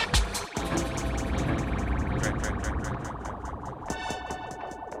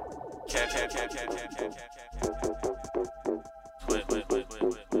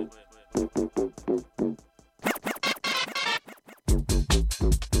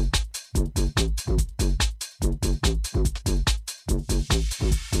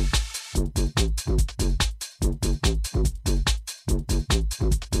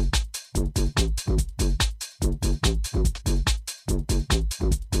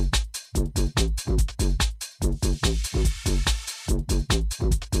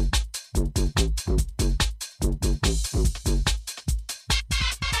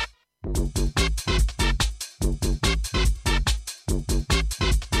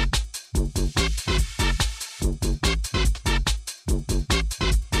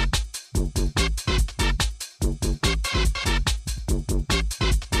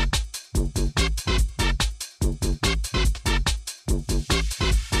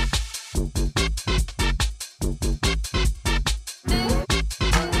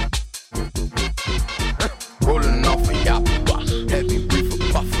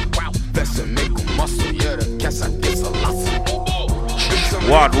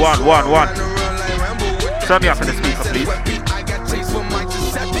One. Turn me up in the speaker, please.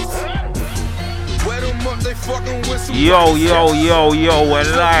 Yo, we're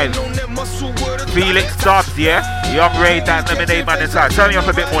live. Felix Dubs, yeah? Young Ray, that Lemonade Man inside. Turn me up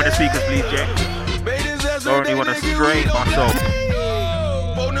a bit more in the speakers, please, Jay. Don't really want to strain myself.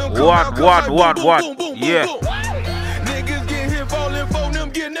 One. Yeah.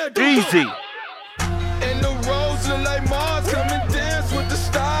 Easy. And the roads look like Mars. Come and dance with the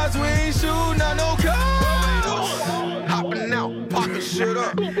stars. We ain't shooting at no cars. Hopping out, popping shit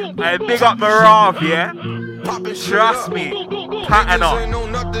up. Hey, big up Marav, yeah? Trust me. Pattern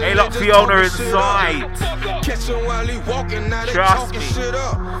on. Hey, look, Fiona inside. Trust me.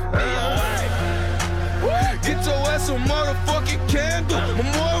 Get your ass a motherfucking candle.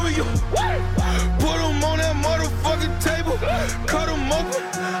 Memorial. Put them on that motherfucking table. Cut them open.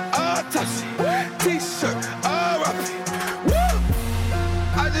 Autopsy. T-shirt. R.I.P.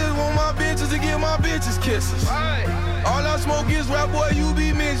 I just want my bitches to give my bitches kisses. All I smoke is rap, boy, you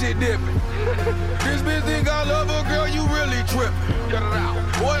be midget dipping. This bitch think I love her, girl, you really tripping.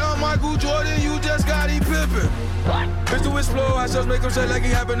 Boy, I'm Michael Jordan, you just got he pimping. Mr. Explode, I just make him say like he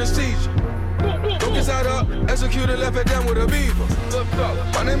having a seizure. Don't get side up, executed, left it down with a beaver.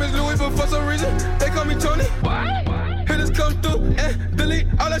 My name is Louis, but for some reason, they call me Tony. Hitters come through and delete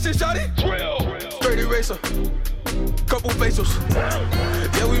all that shit, shawty. Straight eraser, couple facials.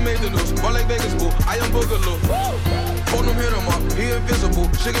 Yeah, we made the news, more like Vegas, boo. I am Boogaloo. Phone him, hit him up, he invisible.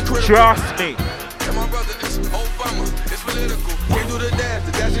 Shit critical. Trust me. And my brother is Obama, it's political. Can't do the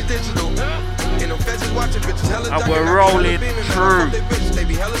dash is digital. And them feds is watching bitches, hella and we're rolling through. They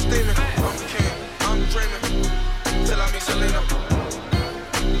be hella steaming. I'm the king, I'm dreaming. Till I meet Selena.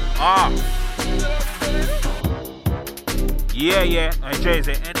 Yeah. Hey, Jay, is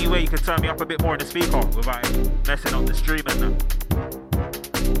there any way you can turn me up a bit more in the speaker without messing up the streaming now?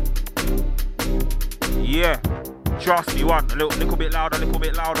 Yeah. Trust me, one. A little bit louder,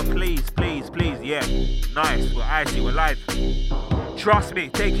 please. Yeah. Nice. We're icy, we're live. Trust me,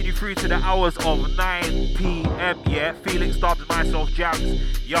 taking you through to the hours of 9 p.m. Yeah. Felix Dubs, myself, Jams,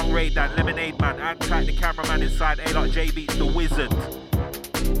 Young Ray, Dan, Lemonade Man, Antight, the cameraman inside, A-Lot, J Beats, the Wizard.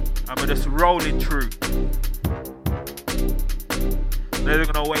 And we're just rolling through. We're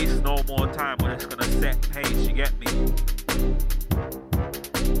not gonna waste no more time. We're just gonna set pace, you get me?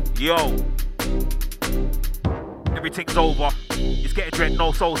 Yo. Everything's over. It's getting dread,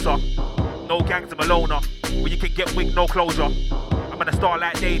 no Sosa. No gangs of Malona. Where you can get wig, no closure. I'm gonna start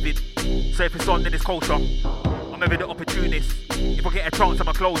like David. So if it's on, then it's culture. I'm ever the opportunist. If I get a chance, I'm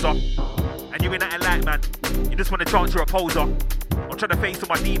a closer. And you ain't nothing like, man. You just want a chance, you're a poser. I'm trying to face all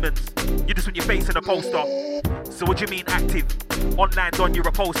my demons. You just want your face in a poster. So what do you mean active? Online's on, you're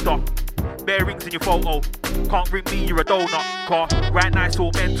a poster. Bare rings in your photo. Can't ring me, you're a donut. Car, right now it's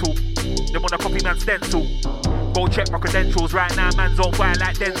all mental. Them wanna copy man's stencil. Go check my credentials. Right now man's on fire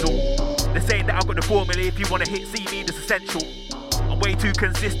like Denzel. They're saying that I've got the formula. If you wanna hit see me, this essential. I'm way too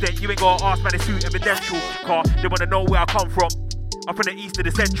consistent. You ain't gotta ask, man, it's too evidential. Car, they wanna know where I come from. I'm from the east to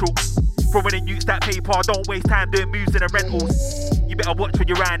the central. Throwing in use that paper. Don't waste time doing moves in the rentals. You better watch when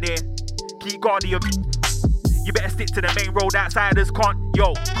you're around here. Keep guard of your... You better stick to the main road, outsiders can't.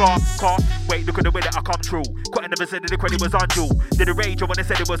 Yo, car. Wait, look at the way that I come true. Quite never said that the credit was undue. Did the rage when they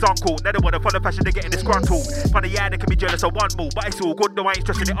said it was uncool. Now they wanna follow fashion, they're getting disgruntled. Funny, yeah, they can be jealous of one move, but it's all good, though I ain't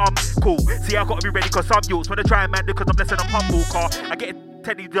stressing it, I'm cool. See, I gotta be ready cause some youths wanna try and man because I'm less than a humble car. I get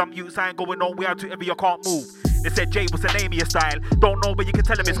Teddy dumb youths, I ain't going nowhere to ever you can't move. They said Jay was the name of your style. Don't know, but you can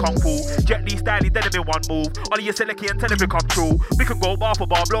tell him it's kung fu. Jet Li style, he dead him in one move. All of your selecty and tell him it come true. We can go bar for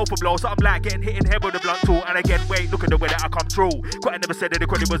bar, blow for blow. Something like getting hit in head with a blunt tool. And again, wait, look at the way that I come true. Quite never said that the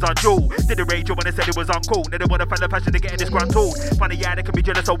credit was undue. Did the rage when they said it was uncool. Now they wanna find the fashion, they're getting disgruntled. Funny, yeah, they can be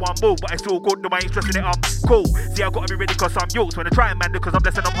jealous of one move, but it's all good, no, I ain't stressing it, I'm cool. See, I gotta be ready cause I'm youths. When I try and man, because I'm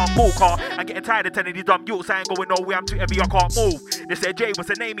less than I'm humble, car. I'm getting tired of telling these dumb youths I ain't going nowhere, I'm too heavy, I can't move. They said Jay was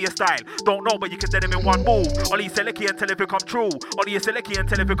the name of your style. Don't know, but you can dead him in one move. All these selecty and tell if it come true. All you selecty and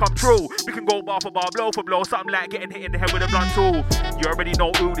tell if it come true. We can go bar for bar, blow for blow. Something like getting hit in the head with a blunt tool. You already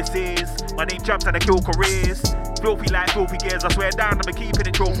know who this is. My name jumps and I kill careers. Filthy like filthy gears. I swear down, I've been keeping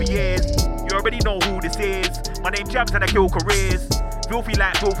it true for years. You already know who this is. My name jumps and I kill careers. Filthy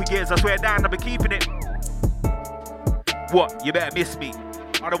like filthy gears. I swear down, I've been keeping it. What? You better miss me.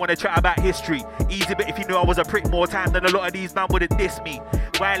 I don't want to chat about history. Easy, but if you knew I was a prick more time than a lot of these man wouldn't diss me.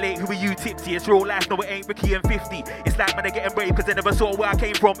 Violate, who are you, tipsy? It's real life, no it ain't Ricky and 50. It's like man, they're getting brave because they never saw where I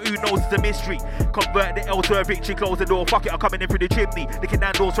came from. Who knows, it's a mystery. Convert the L to a victory, close the door. Fuck it, I'm coming in through the chimney. Licking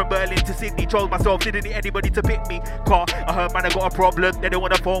down doors from Berlin to Sydney. Chose myself, didn't need anybody to pick me. Car, I heard man, I got a problem. They don't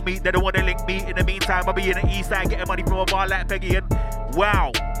want to phone me, they don't want to link me. In the meantime, I'll be in the east side getting money from a bar like Peggy and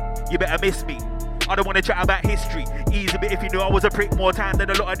wow, you better miss me. I don't want to chat about history. Easy, but if you knew I was a prick more time than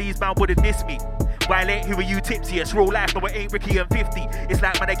a lot of these man wouldn't diss me. Violate, who are you, tipsy? It's real life, no it ain't Ricky and 50. It's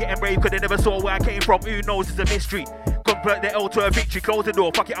like man, they're getting brave because they never saw where I came from. Who knows, it's a mystery. Convert the L to a victory, close the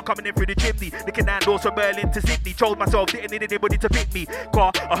door. Fuck it, I'm coming in through the chimney. Licking down doors from Berlin to Sydney. Chose myself, didn't need anybody to pick me.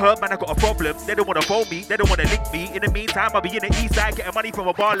 Car, I heard man, I got a problem. They don't want to phone me, they don't want to link me. In the meantime, I'll be in the east side getting money from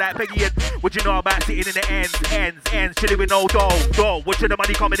a bar like Peggy and what you know about sitting in the ends, chilling with no dough. Watching the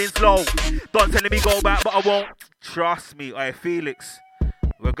money coming in slow. Don't telling me go back, but I won't. Trust me, alright, Felix.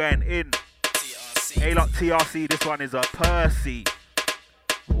 We're going in. A-Lot TRC, this one is a Percy.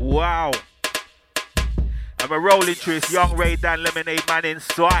 Wow. I'm a rolling twist, young Ray Dan Lemonade man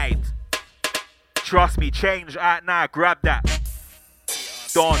inside. Trust me, change right now, grab that.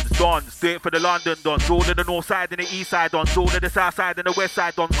 Dons, do it for the London Dons. All of the north side and the east side Dons. All of the south side and the west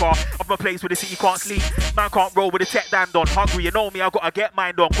side Dons. Car of my place where the city can't sleep. Man can't roll with the tech Dan Don. Hungry, you know me, I gotta get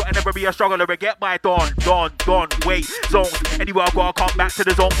mine done. Gotta never be a struggler and get my Don. Wait, zones. Anywhere I gotta come back to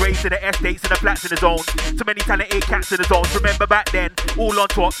the zone. Grace in the estates and the flats in the zone. Too many talented cats in the zones. Remember back then, all on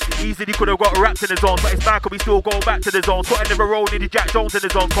top. Easily could've got raps in the zone. But it's back, we still go back to the zone. Gotta never roll in the Jack Jones in the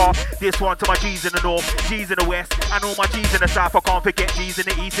zone. Car this one to my G's in the north, G's in the west, and all my G's in the south. I can't forget G's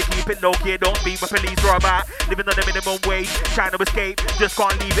in the east to keep it low key. Don't speak with police for about living on the minimum wage, trying to escape, just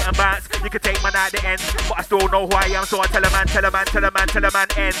can't leave it and bounce. You can take man at the end, but I still know who I am, so I tell a man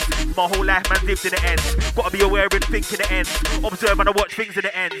ends. My whole life man lived in the end. Gotta be aware and think in the end. Observe and I watch things in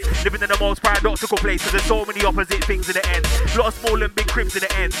the end. Living in the most paradoxical place, cause there's so many opposite things in the end. Lot of small and big cribs in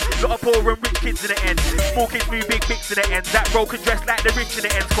the end. Lot of poor and rich kids in the end. Small kids move big pigs in the end. That broken dress like the rich in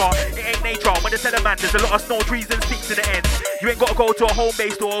the end. Car, it ain't nature, when they tell a man there's a lot of snow trees and sticks in the end. You ain't gotta go to a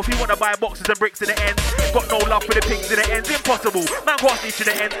home-based store if you wanna buy boxes and bricks in the end. Got no love for the pigs in the end. Impossible, man can't snitch in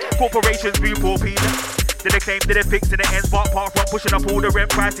the end. Corporations move for people. Did they claim that they fix in the ends, but apart from pushing up all the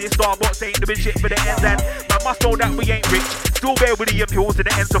rent prices, Starbucks ain't doing shit for the ends, and man must know that we ain't rich. Still bear with the appeals in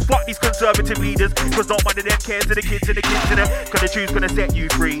the ends, so fuck these conservative leaders, cause not one of them cares to the kids and the kids in them. Cause the truth's gonna set you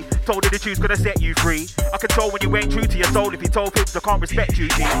free. Told you the truth's gonna set you free. I can tell when you ain't true to your soul if you told things I can't respect you,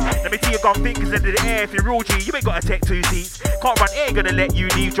 G. Let me see your gun fingers into the air if you're real, G. You ain't gotta take 2 seats. Can't run, ain't gonna let you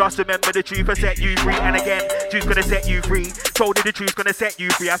leave. Just remember the truth will set you free. And again, Truth's gonna set you free. Told you the truth's gonna set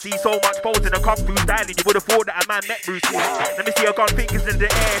you free. I see so much pose in the kung fu styling. You would've thought that a man met Bruce Lee. Let me see your gun fingers in the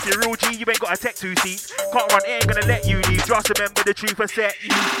air. If you're real G, you ain't got to take 2 seats. Can't run, ain't gonna let you leave. Just remember the truth will set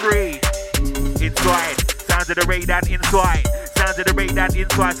you free. Inside, sounds of the radar inside. Sounds of the radar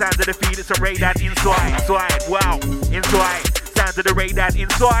inside. Sounds of the feed, it's a radar inside. Inside, wow, inside. Sounds of the radar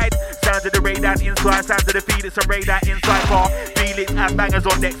inside. Sounds of the radar inside. Sounds of the feed, it's a radar inside. Bar, Felix and bangers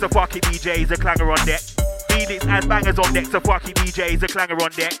on deck. So fuck it, DJs, a clanger on deck. Felix has bangers on deck, so fuck it, DJ's a clanger on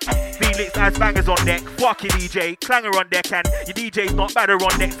deck. Felix has bangers on deck, fuck it, DJ, clanger on deck, and your DJ's not better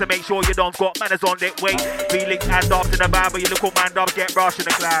on deck, so make sure you don't got manners on deck. Wait, Felix has dubs in the band, but your little man dubs get rushed in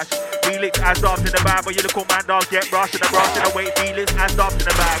the clash. Felix has dubs in the band, but your little man dubs get rushed in the brush in the wait. Felix has dubs in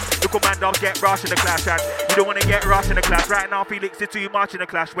the bag, little man dubs get rushed in the clash, and you don't want to get rushed in the clash. Right now, Felix is too much in the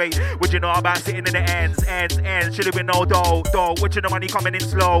clash. Wait, what you know about sitting in the ends? Should've been no dough. What you know money coming in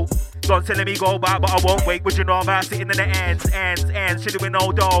slow? Don't telling me go back, but I won't wait. What you know about sitting in the ends? Should've been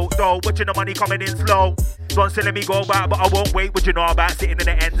no dough. What you know money coming in slow? Don't telling me go back, but I won't wait. What you know about sitting in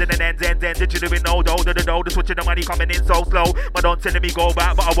the ends? It should've been no dough. Just what you know money coming in so slow. But don't telling me go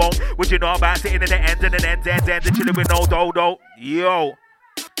back, but I won't. What you know about sitting in the ends? It should've been no dough. Yo,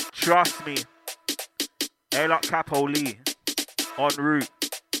 trust me. A-Lock Capo Lee en route.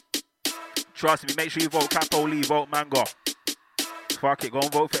 Trust me, make sure you vote Capo Lee, vote Mango. Fuck it, go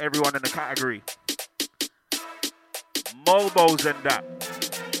and vote for everyone in the category. Mobos and that.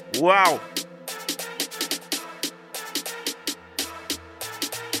 Wow.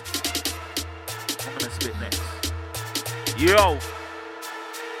 I'm gonna spit next. Yo.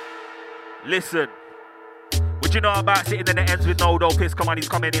 Listen. What you know about sitting in the ends with no dough? Piss, come on, he's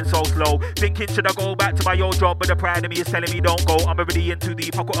coming in so slow. Thinking should I go back to my old job, but the pride of me is telling me don't go. I'm already in too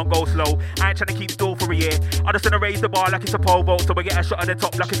deep, I couldn't go slow. I ain't trying to keep still for a year. I just wanna raise the bar like it's a pole vault, so we get a shot at the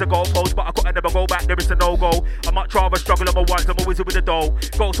top like it's a goal post. But I couldn't never go back, there is a no-go. I much rather struggle on my ones, I'm always with the dough.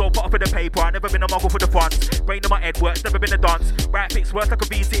 Go so put up in the paper, I never been a muggle for the funds. Brain in my head works, never been a dance. Right fix works like a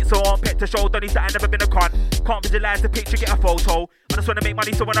V6, so on pet to show Donny's that I never been a cunt. Can't visualize the picture, get a photo. I just wanna make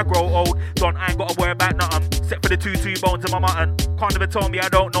money so when I grow old, I ain't gotta worry about nothing. Except for the 2 bones in my mutton. Can't even tell me I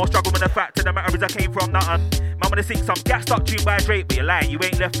don't know. Struggle with the fact and the matter is I came from nothing. Man wanna sing some gassed up tune by Drake, but you're lying, you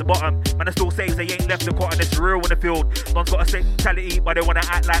ain't left the bottom. Man I still says they ain't left the cotton, it's real in the field. Don's got a mentality, but they wanna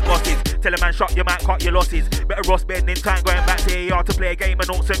act like bosses. Tell a man shut your mouth, cut your losses. Better Ross bed in time, going back to AR to play a game of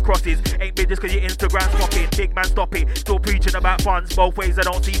noughts and crosses. Ain't been just cause your Instagram's popping. Big man stop it, still preaching about funds. Both ways I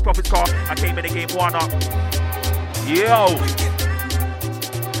don't see profits car. I came in the game 1-up. Yo.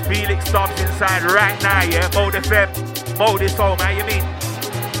 Felix Stubbs inside right now, yeah. Mode FM, mode this home, how you mean?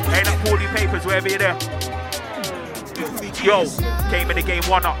 Ain't that 40 papers wherever you're there. Yo, came in the game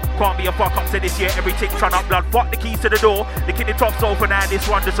 1-up. Can't be a fuck up, so this year everything turn up. Blood, fuck the keys to the door. The kidney top's open now, this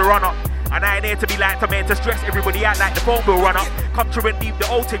one just a run up. And I ain't here to be like, I'm here to stress everybody out like the phone will run up. Come through and leave the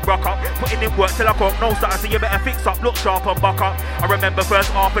old thing rock up. Putting in work till I come, no starter, so you better fix up, look sharp and buck up. I remember first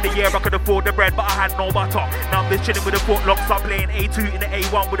half of the year I could afford the bread, but I had no butter. Now I'm just chilling with the foot locks, I'm playing A2 in the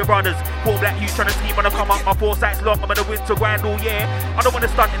A1 with the brothers. 4 black youths trying to scheme when I come up, my foresight's long, I'm gonna win to grind all year. I don't wanna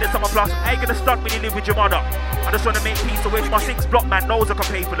stunt in the summer plus, I ain't gonna stunt when you live with your mother. I just wanna make peace away from my 6 block, man knows I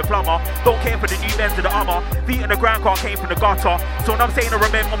can pay for the plumber. Don't care for the new Benz or the armor. Feet in the ground car came from the gutter. So when I'm saying I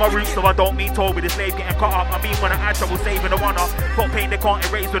remember my roots, so I don't mean told with the slave getting cut up. I mean when I had trouble saving the one up. Got pain they can't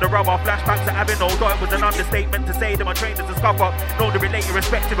erase with a rubber. Flashbacks at having no thought it was an understatement to say that my trainers are scuff up. Know the relate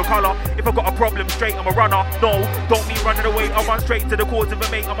irrespective of colour. If I got a problem straight, I'm a runner. No, don't mean running away, I run straight to the cause of a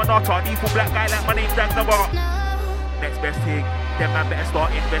mate, I'm a nutter. Default black guy like my name's Dan Navarre. Next best thing, them man better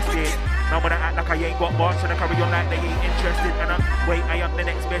start investing. Man wanna act like I ain't got much and I carry on like they ain't interested. And wait, I am the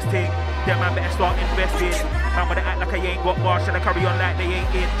next best thing. Them man better start investing. Man wanna act like I ain't got much and I carry on like they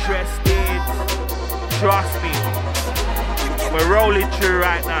ain't interested. Trust me, we're rolling through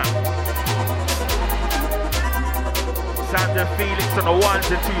right now. Sandra Felix on the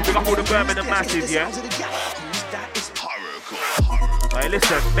 1s and 2s. Big up all the Birmingham Massive, yeah? Right,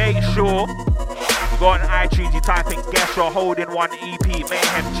 listen, make sure you go on iTunes, you type in Gesher Holding 1 EP,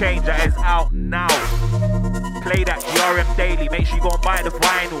 Mayhem Changer is out now. Play that GRM daily, make sure you go and buy the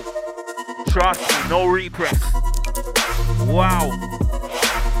vinyl. Trust me, no repress. Wow.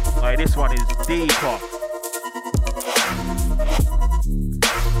 Right, this one is deeper.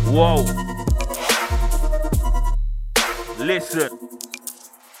 Whoa. Listen.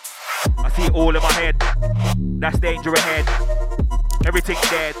 I see it all in my head. That's danger ahead. Everything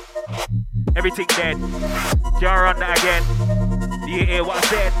dead. Everything dead. Can't run that again. Do you hear what I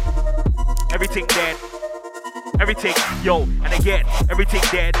said? Everything dead. everything, yo, and again, everything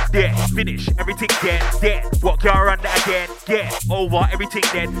dead, dead, finish, everything dead, dead, what can't run that again, get over, everything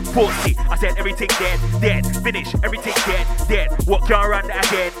dead, pussy, I said everything dead, dead, finish, everything dead, dead, what can't run that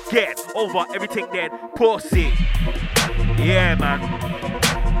again, get over, everything dead, pussy, yeah man,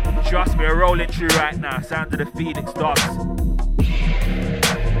 trust me, we're rolling through right now, sound of the Felix Dogs,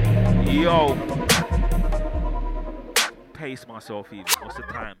 yo, pace myself even, what's the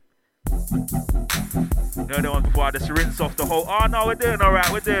time? The other one before I just rinse off the whole. Oh no, we're doing alright,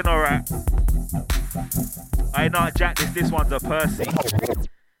 we're doing alright. I not Jack this one's a Percy.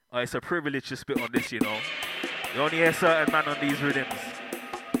 Oh, it's a privilege to spit on this, you know. You only hear certain man on these rhythms.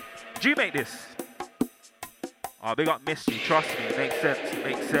 Do you make this? Oh, big up Mystery, trust me, it makes sense, it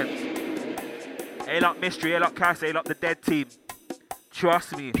makes sense. Hail up Mystery, hail up Cass, hail up the Dead Team.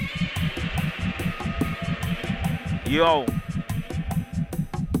 Trust me. Yo.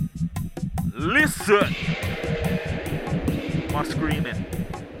 Listen. My screaming.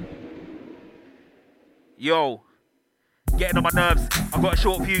 Yo. Getting on my nerves, I've got a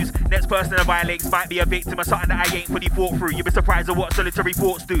short fuse. Next person that violates might be a victim of something that I ain't fully fought through. You'd be surprised at what solitary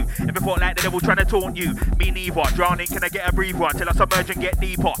thoughts do. If it felt like the devil trying to taunt you, me neither. Drowning, can I get a breather until I submerge and get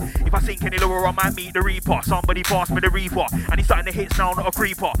deeper? If I sink any lower, I might meet the reaper. Somebody pass me the reefer, and he's starting to hit now, not a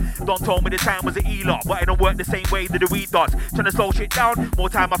creeper. Don't told me the time was an E-lot, but it don't work the same way that the weed does. Trying to slow shit down, more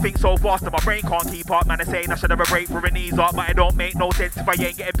time I think so fast that my brain can't keep up. Man, I saying I should have a break for an ease up, but it don't make no sense if I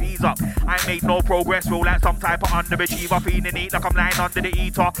ain't getting peas up. I ain't made no progress, feel like some type of underachiever, feeling neat like I'm lying under the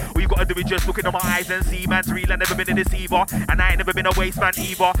eater. All you gotta do is just look into my eyes and see, man's real. I never been a deceiver, and I ain't never been a waste man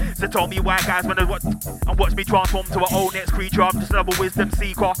either. So tell me why guys wanna watch me transform to an old next creature. I'm just another wisdom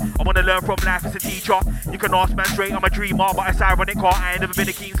seeker. I wanna learn from life as a teacher. You can ask man straight, I'm a dreamer, but it's ironic, I ain't never been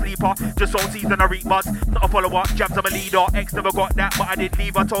a keen sleeper. Just all season I reap buds, not a follower. Jams, I'm a leader. Ex never got that, but I did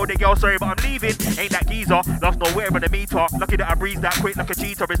leave. I told the girl sorry, but I'm leaving. Ain't that geezer, lost nowhere in the meter. Lucky that I breezed that quick like a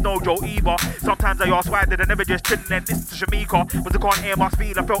cheater. It's no joke either. Sometimes I ask why did I never just chill and listen to Shamika. Was I can't air my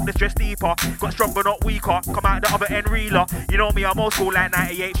speed, I felt the stress deeper. Got stronger, not weaker. Come out the other end reeler. You know me, I'm old school like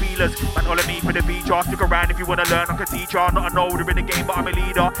 98 feelers. Man, all of me for the feature. Stick around if you wanna learn like a teacher. Not an older in the game, but I'm a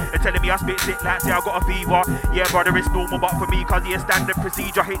leader. They're telling me I spit sick like say I got a fever. Yeah, brother, it's normal, but for me, cause it's standard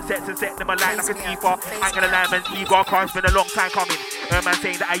procedure. Hit sets and set them alight like a keeper. Ain't gonna lie, man's ego, cause it's been a long time coming. Man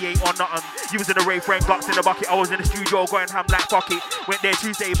saying that I ain't on nothing. You was in the rave, friend, guts in the bucket. I was in the studio going ham like pocket. Went there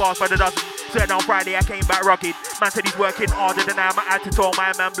Tuesday, bars by the dozen. Swear down Friday, I came back rugged. Man said he's working harder than I am. I had to tell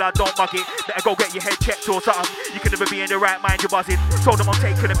my man, blood, don't mug it. Better go get your head checked or something. You can never be in the right mind, you're buzzing. Told them I'm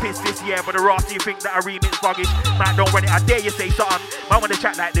taking a piss this year, but the rasty you think that I remix ruggish. Man, don't run it, I dare you say something. Man, wanna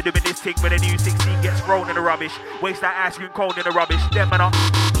chat like they do in this thing when the new 16 gets thrown in the rubbish. Waste that ice cream cone in the rubbish. Them man up.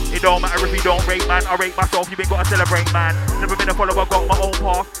 It don't matter if you don't rate, man. I rate myself, you ain't gotta celebrate, man. Never been a follower, got my own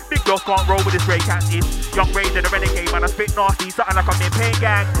path. Big dogs can't roll with this Ray Cats is. Young Ray than a renegade, man. I spit nasty, something like I'm in pain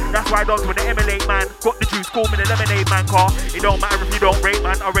gang. That's why dogs wanna emulate, man. Got the juice, call me the lemonade, man. Car. It don't matter if you don't rate,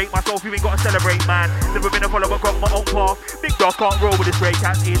 man. I rate myself, you ain't gotta celebrate, man. Never been a follower, got my own path. Big dogs can't roll with this Ray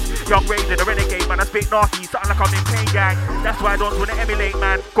Cats is. Young Ray than a renegade, man. I spit nasty, something like I'm in pain gang. That's why dogs wanna emulate,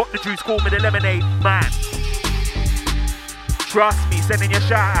 man. Got the juice, call me the lemonade, man. Trust me, sending your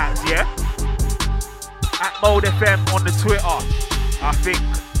shout outs, yeah? At Mode FM on the Twitter, I think.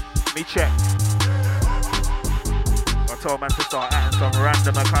 Me check. I told man to start adding some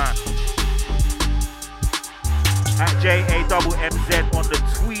random account. At JAMMZ on the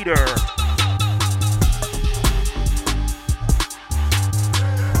Twitter.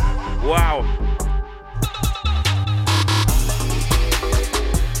 Wow.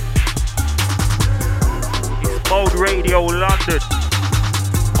 It's Mode Radio London.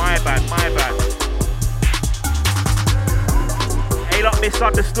 My bad, my bad. Hey, look,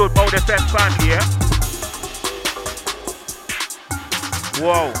 misunderstood Mode FM family, yeah?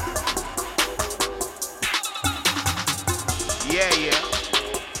 Whoa. Yeah, yeah.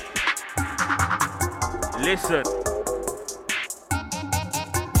 Listen.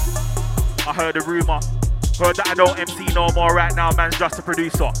 I heard a rumor. Heard that I don't MC no more right now, man's just a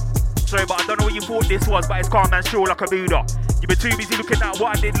producer. Sorry, but I don't know what you thought this was, but it's calm, man, sure like a Buddha. You've been too busy looking at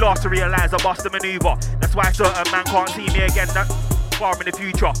what I did last to realise I bust a maneuver. That's why certain man can't see me again that far in the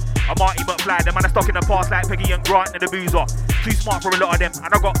future. I'm Marty McFly, the man are stuck in the past like Peggy and Grant and the boozer. Too smart for a lot of them,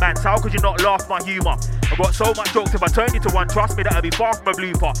 and I got bands, how could you not laugh my humour? I got so much jokes, if I turned into one, trust me, that'll be far from a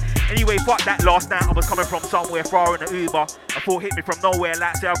blooper. Anyway, fuck that last night. I was coming from somewhere far in the Uber. I thought hit me from nowhere,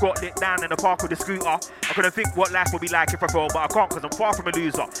 like say I got lit down in the park with the scooter. I couldn't think what life would be like if I fell, but I can't cause I'm far from a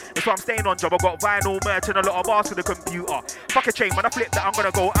loser. That's why I'm staying on job. I got vinyl merch and a lot of bars for the computer. Fuck a chain, when I flip that I'm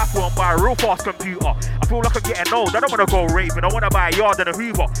gonna go Apple and buy a real fast computer. I feel like I'm getting old, I don't wanna go raving. I wanna buy a yard and a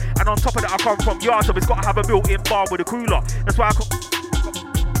Hoover. And on top of that I come from yard, so it's gotta have a built-in bar with a cooler. That's why I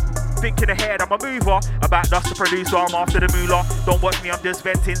thinking ahead, I'm a mover. About dust the producer, I'm after the moolah. Don't watch me, I'm just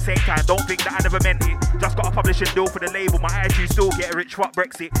venting. Same time, don't think that I never meant it. Just got a publishing deal for the label. My attitude still get rich, fuck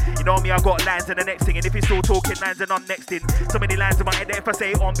Brexit. You know me, I got lines in the next thing. And if you're still talking lines and on next in, so many lines in my head that if I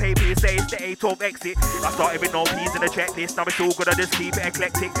say it on paper, you say it's the A12 exit. I started with no P's in the checklist. Now it's all good, I just keep it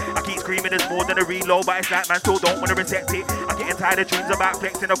eclectic. I keep screaming there's more than a reload, but it's like man still don't wanna reject it. I'm getting tired of dreams about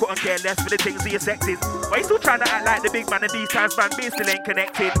flexing. I couldn't care less for the things that you're sexing. But you still trying to act like the big man, and these times man being still ain't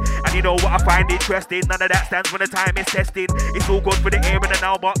connected. And you know what I find interesting, none of that stands when the time is tested. It's all good for the here and the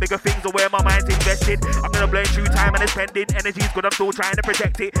now, but bigger things are where my mind's invested. I'm gonna blame true time and it's spending. Energy's good, I'm still trying to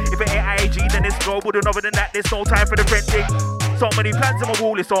protect it. If it ain't IAG, then it's global, then other than that, there's no time for the renting. So many plans on my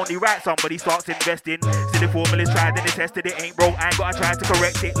wall, it's only right somebody starts investing. See the formula's tried and it's tested, it ain't broke, I ain't gotta try to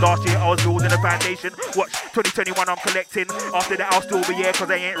correct it. Last year I was building a foundation, watch 2021 I'm collecting. After that I'll still be here cause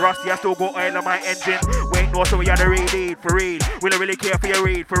I ain't rusty, I still got oil on my engine. Wait, no, so we had a real lead, for real. We don't really care for your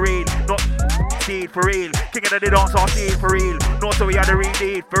read, for real. Not steed, for real. King of the dance, I'll steed, for real. No, so we had a real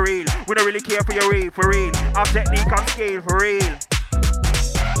lead, for real. We don't really care for your read, for real. Our technique on scale, for real.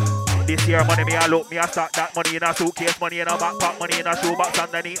 This year money me I look, me I stack that money in a suitcase, money in a backpack, money in a shoebox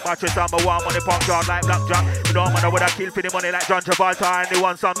underneath mattress, and my one money pump yard like blackjack. You know man I would have killed for the money like John Travolta and the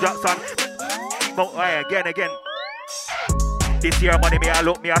one Sam Jackson. No, again. This year money me I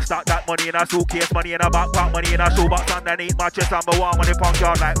look, me I stack that money in a suitcase, money in a backpack, money in a shoebox underneath mattress, and my one money pump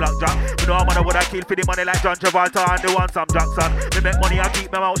yard like blackjack. You know man I would have killed for the money like John Travolta and the one Sam Jackson. Me make money and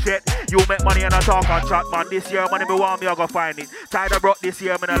keep my mouth shut. You make money and I talk and chat, man. This year money me want me I go find it. Tired of broke this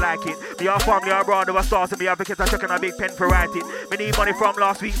year, me I like it. Me a family abroad over stars and me advocates are checking a big pen for writing. Me need money from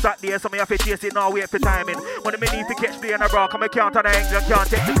last week Saturday, so me have to chase it now, wait for timing. Money me need to catch play and abroad, come I count on the engine, can't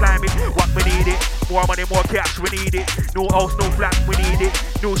take the climbing. What we need it, more money, more cash, we need it. No house, no flat, we need it.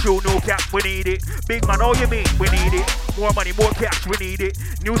 New shoe, no cap, we need it. Big man, all you mean, we need it. More money, more cash, we need it.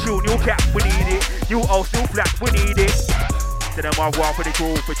 New shoe, new cap, we need it. New house, new flat, we need it. To them I walk for the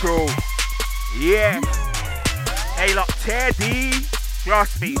crew, for true. Yeah. Hey look, Teddy,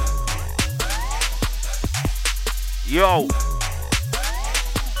 trust me. Yo.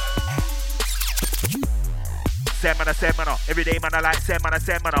 Seminar. Every day man I like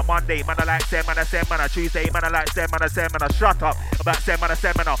seminar. Monday man I like seminar. Tuesday man I like seminar. Shut up about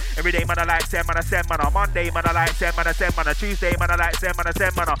seminar. Every day man I like seminar. Monday man I like seminar. Tuesday man I like seminar.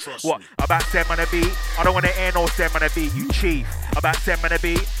 What about seminar B? I don't wanna hear no seminar B, you chief. About seminar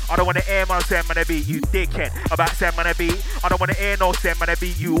B, I don't wanna hear no seminar B, you dickhead. About seminar B, I don't wanna hear no seminar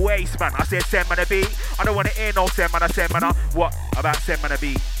B, you waste man. I said seminar B, I don't wanna hear no seminar. What about seminar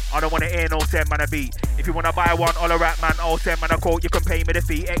B? I don't wanna hear no seminar B. If you wanna buy one, all a rap man, all send man a quote, you can pay me the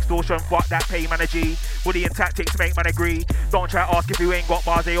fee. Extortion, fuck that, pay man a G. Bullying tactics make man agree. Don't try to ask if you ain't got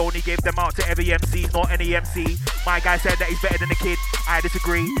bars, they only give them out to every MC, not any MC. My guy said that he's better than the kid, I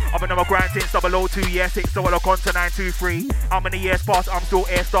disagree. I've been on my grind since 002, year 6, so I'll look on to 923. How many years passed, I'm still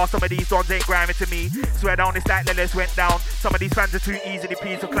air star, some of these sons ain't grinding to me. Swear down, it's like Lillis went down. Some of these fans are too easily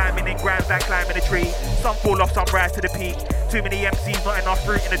pleased, so climbing in grinds like climbing a tree. Some fall off, some rise to the peak. Too many MCs, not enough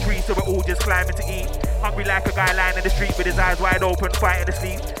fruit in the tree, so we're all just climbing to eat. Hungry like a guy lying in the street with his eyes wide open, fighting to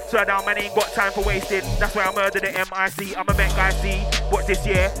sleep. Swear down, man, ain't got time for wasting. That's why I murdered the MIC. I'm a Met guy, see. What's this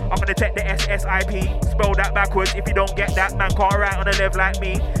year? I'm gonna take the SSIP. Spell that backwards. If you don't get that, man can't write on a level like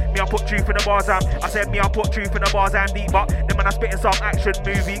me. Me, I put truth in the bars, I said me, I put truth in the bars, I'm deep. But then when I spit in some action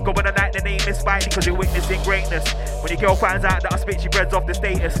movie, go on the night, the name is Spidey, cause you're witnessing greatness. When your girl finds out that I spit, she breads off the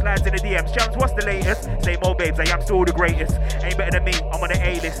status. Slides in the DMs, Jams, what's the latest? Same old babes, I am still the greatest. Ain't better than me, I'm on the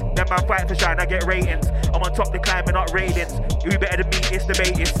A-list. Them man fight for shine, I get ratings. I'm on top, the climbing, not ratings. Who better than me, it's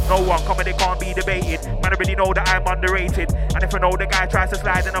debated. No one coming, it can't be debated. Man, I really know that I'm underrated. And if I know the guy tries to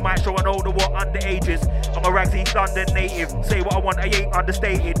slide, then I might show I know the what underage is. I'm a Rags East London native. Say what I want, I ain't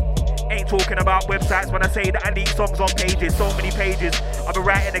understated. Ain't talking about websites when I say that I leak songs on pages. So many pages. I've been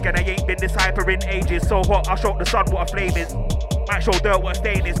writing again, I ain't been this hyper in ages. So hot, I'll show the sun what a flame is. Might show dirt what a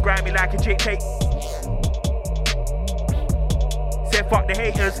stain is. Grimy like a chick take. Said fuck the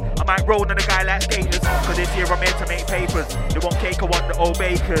haters, I might roll on a guy like skaters. Cause this year I'm here to make papers. They want cake, I want the old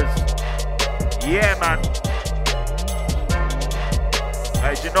bakers. Yeah man.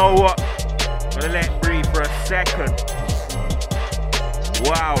 Hey, you know what? I'm gonna let it breathe for a second.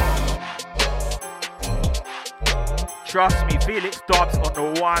 Wow. Trust me, Felix Dobbs on the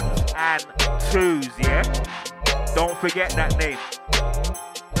 1s and 2s, yeah? Don't forget that name.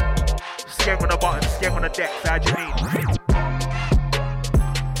 Skeng on the button, skeng on the deck, how do you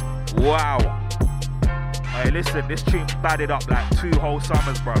mean? Wow. Hey, listen, this tune batted up like 2 whole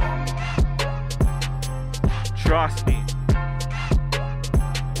summers, bro. Trust me.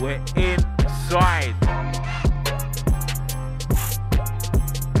 We're inside.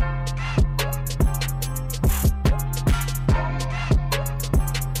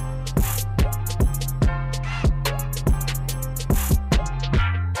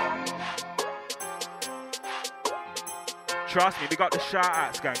 Trust me, we got the shout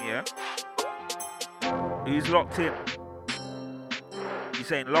outs, gang, yeah? Who's locked in? He's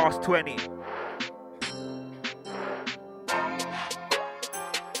saying last 20.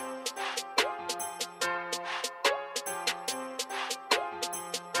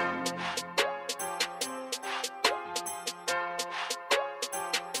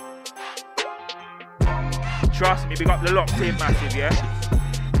 Trust me, we got the locked in massive, yeah?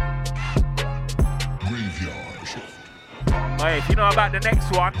 Hey, if you know about the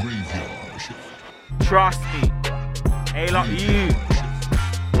next one, trust me. Hey, look, you.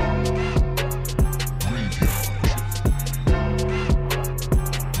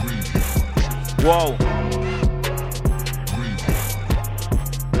 Whoa.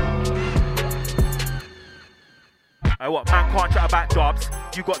 Hey, what? Man can't chat about Dobbs.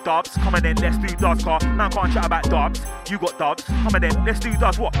 You got Dobbs. Come on then, let's do Dobbs, car. Man can't chat about Dobbs. You got Dobbs. Come on then, let's do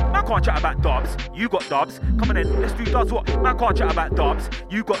Dobbs. What? Man can't chat about Dobbs. You got Dobbs. Come on then, let's do Dobbs. What? Man can't chat about Dobbs.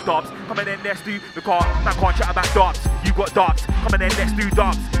 You got Dobbs. Come on then, let's do the car. Man can't chat about Dobbs. You got Dobbs. Come on then, let's do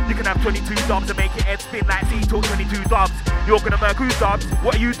Dobbs. You can have 22 Dobbs and make your head spin like C talk 22 Dobbs. You're gonna murk who's Dobbs?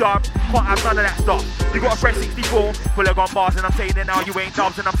 What are you Dobbs? Can't have none of that stuff. You got a fresh 64 full of gun bars and I'm saying it now you ain't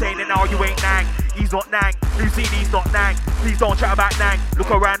Dobbs and I'm saying it now you ain't Nang. He's not Nang. Lucidi's not Nang. Please don't chat about Nang. Look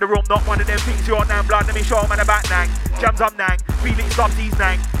around the room, not one of them thinks you're Nang. Blood, let me show man about Nang. Jams, I'm Nang. Felix Dobbs, he's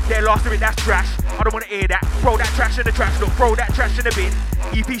Nang. Their last lyric, that's trash. I don't wanna hear that. Throw that trash in the trash. Look, throw that trash in the bin.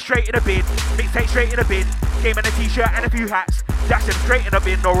 EP straight in the bin. Mixtape straight in the bin. Game and a t-shirt and a few hats. Dash them straight in the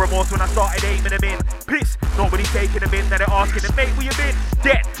bin. No remorse when I started aiming them in. Piss. Nobody's taking them in. Now they're asking them, mate, where you been?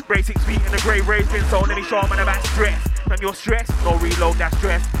 Dead. Ray 6 feet in the grave. Ray's been so. Let me show man about stress. Fam, you're stressed. No reload, that's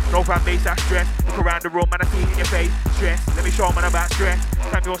stress. No fan base, that's stress. Look around the room and I see it in your face. Stress. Let me show man about stress.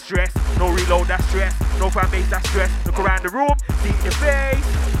 Fam, you're stressed. No reload, that's stress. No fan base, that's stress. Look around the room, see it in your face.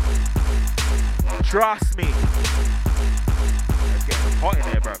 Trust me. Let's get hot in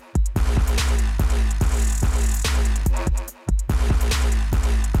there, bro.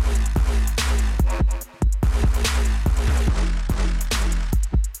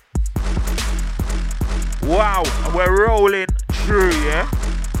 Wow, and we're rolling through, yeah?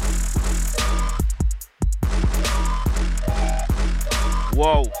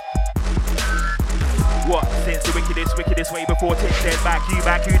 Whoa. What? Since the wickedest way before Tim said back you,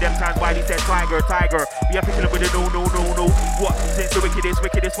 them times Wiley said tiger. We are picking up with a no. What? Since the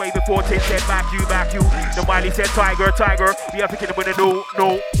wickedest way before Tim said back you. Then Wiley said tiger. We are picking up with a no.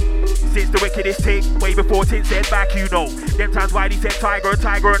 Since the wickedest take, way before Tim said back you know. Them times Wiley said tiger,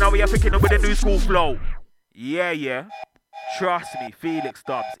 and now we are picking up with a new school flow. Yeah. Trust me, Felix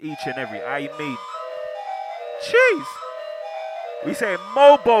Dobbs, each and every, I mean. Jeez. We say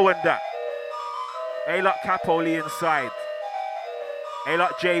Mobo and that. Hey, like Capoli inside. Hey,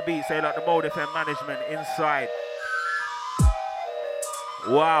 like JB, say like the Mode FM management inside.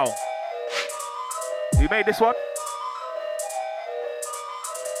 Wow. Who made this one?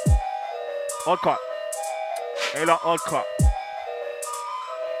 Odd Cut. Hey, like Odd Cut.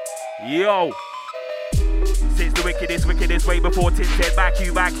 Yo. Since the wickedest way before Tim said back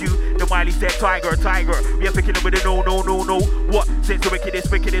you. Then Wiley said tiger. We are picking up with a no. What? Since the wickedest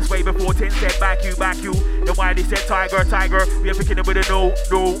way before Tim said back you. Then Wiley said tiger. We are picking up with a no.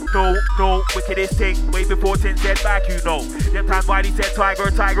 Wickedest thing way before Tim said back you know. Them times Wiley said tiger,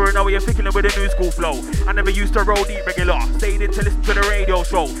 and now we are picking up with a new school flow. I never used to roll deep regular, stayed in to listen to the radio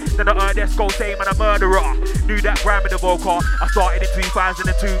show. Then I heard Esco say man a murderer. Knew that rhyme in the vocal. I started in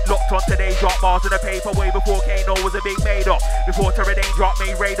 2002, locked on today's drop bars in the paper way before Kano was a big made-up. Before Terra Dane dropped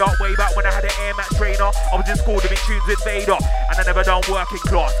me radar. Way back when I had an Air Max trainer. I was in school doing tunes with Vader. And I never done working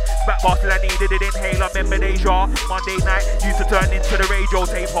class. Back bar till I needed an inhaler. Remember Deja. Monday night used to turn into the radio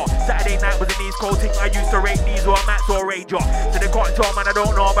taper. Saturday night was an East Coast thing. I used to rate these or Max or Ranger. So they can't tell man I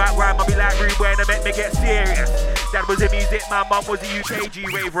don't know about rhyme. I be like rude when they make me get serious. Dad was a music man, mum was a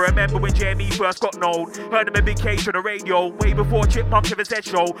UKG raver. Remember when JME first got known? Heard him a big case on the radio, way before Chipmunk ever said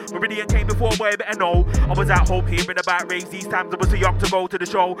show. Meridian came before, boy, better know. I was at home hearing about raves. These times I was too young to go to the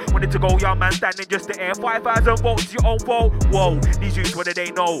show. Wanted to go, young man standing just to air 5,000 volts, your own fault. Whoa, these youths, what do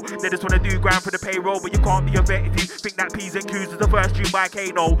they know? They just wanna do grand for the payroll, but you can't be a vet if you think that P's and Q's is the first tune by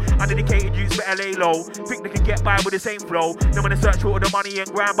Kano. Undedicated youths for LA low. Think they can get by with the same flow. They wanna search for all the money and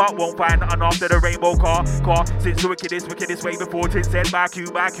grand, but won't find nothing after the rainbow car. Since the wickedest way before Tin said back you.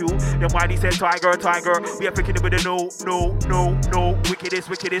 Then Whitey said tiger. We are thinking with a no. Wickedest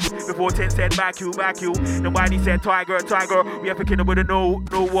before Tin said back you. Then Whitey said tiger. We are thinking with a no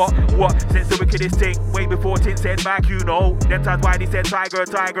what? Since the wickedest thing way before Tin said back you know. Then times Whitey said tiger.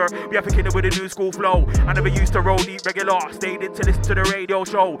 We are thinking with a new school flow. I never used to roll neat regular. Stayed in to listen to the radio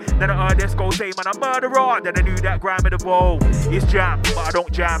show. Then I heard Esco say man I'm murderer. Then I knew that grime had evolved. It's jam, but I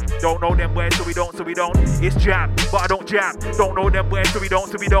don't jam. Don't know them where, so we don't. It's jam, but I don't jam. Don't know them where, so we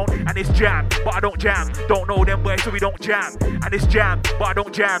don't. And it's jam, but I don't jam. Don't know them where, so we don't jam. And it's jam, but I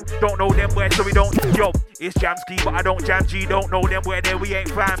don't jam. Don't know them where, so we don't. Yo, it's jam ski, but I don't jam. G, don't know them where, there we ain't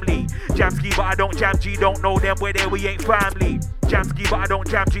family. Jam ski, but I don't jam. G, don't know them where, there we ain't family. Jam ski, but I don't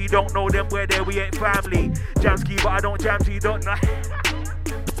jam. G, don't know them where, there we ain't family. Jam ski, but I don't jam. G, don't know.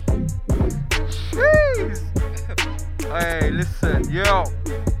 Jeez. Hey, listen, yo.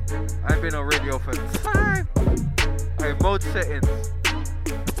 I've been on radio for time. Hey, mode settings.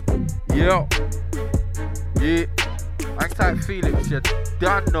 Yo. Yeah. Hang tight, Felix. You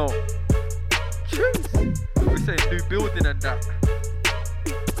done know. Jeez. We say new building and that.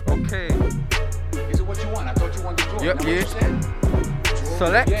 Okay. Is it what you want? I thought you wanted to draw. Yep, yeah.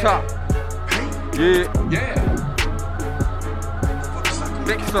 Selector. Yeah.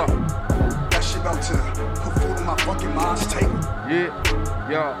 Mix up. That shit about to put food on my fucking mom's table. Yeah.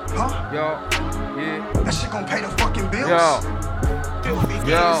 Yo. Huh? Yo. Yeah. That shit gonna pay the fucking bills.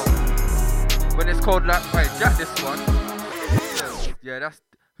 Yo. When it's called like, wait, Jack, this one. Yeah, that's.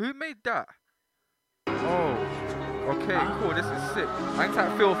 Who made that? Oh. Okay, cool. This is sick. Hang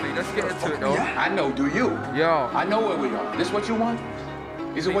tight, filthy. Let's get into it though. Yeah, I know. Do you? Yo. I know where we are. This what you want?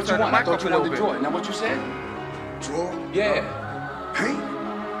 Is it what you want? I thought you wanted to draw. Now what you said? Draw? Yeah. Hey?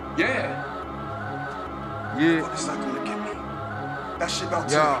 Yeah. What is that gonna get me? That shit about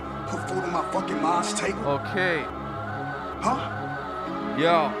to put food on my fucking mom's table. Okay. Huh?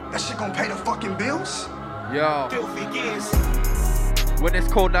 Yo. That shit gonna pay the fucking bills? Yo. When it's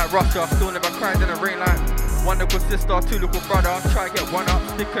cold like Russia, still never cried in the rain like one little sister, two little brother. Try to get one up,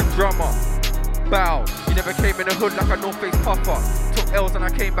 stick and drummer. Bow, you never came in the hood like a North Face puffer. Took L's and I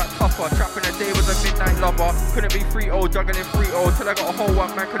came back tougher. Trapping a day was a midnight lover. Couldn't be 3-0, juggling 3-0 till I got a whole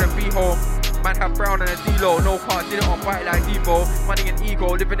one, man couldn't be home. Man had brown and a D-low, no car, did it on bite like Devo. Money and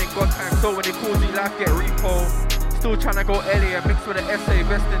ego, living in God time, so when it calls you life get repo. Still trying to go LA and mix with an SA,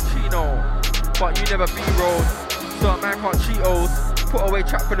 vest and chino. But you never B-rolled, so a man can't Cheetos. Put away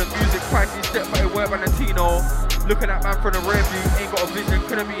trap for the music, pricey step but it work Valentino. Looking at man from the rear view, ain't got a vision,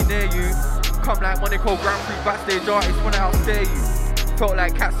 couldn't be near you. Come like Monaco Grand Prix backstage artists wanna outstare you. Felt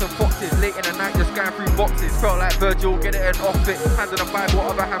like cats and foxes, late in the night just going through boxes. Felt like Virgil, get it and off it. Hands on the Bible,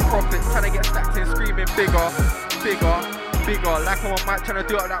 other hand prophets. Trying to get stacked in, screaming bigger. Like I'm on mic trying to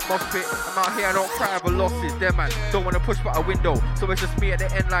do it like mosh pit. I'm out here, I don't cry over losses. Them man, don't wanna push by a window. So it's just me at the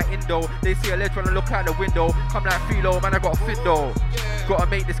end like Indo. They see a ledge when I look out the window. Come like Philo, man, I got a Findo. Gotta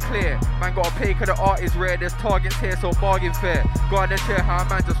make this clear, man gotta pay cause the art is rare. There's targets here, so bargain fair. Go on the chair, how a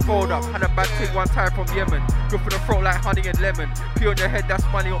man just fold up. Had a bad thing one time from Yemen. Good for the throat like honey and lemon. Pee on your head, that's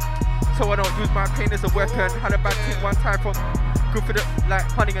money. So I don't use my pain as a weapon. Had a bad thing one time from good for the like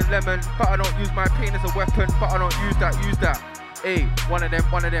honey and lemon. But I don't use my pain as a weapon. But I don't use that. Hey, one of them,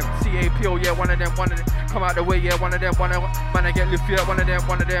 CAPO, yeah, one of them, come out the way, yeah, one of them, man, I get lift, yeah, one of them,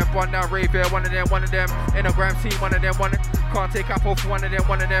 one down rave, yeah, one of them, in a gram scene, one of them, can't take up off one of them,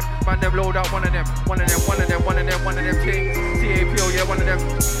 man, them load out, one of them, things, CAPO, yeah, one of them,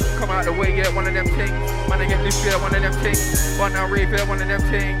 come out the way, yeah, one of them things, man, I get lift, yeah, one of them things, one down rave, yeah, one of them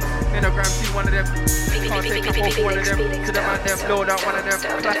things, in a gram scene, one of them, can't take up off one of them, to the man, them load out, one of them,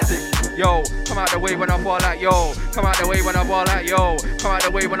 classic. Yo, come out the way when I ball like yo. Come out the way when I ball like yo. Come out the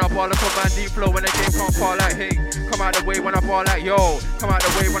way when I ball like a man deep flow when the game can't fall like hey. Come out the way when I ball like yo. Come out the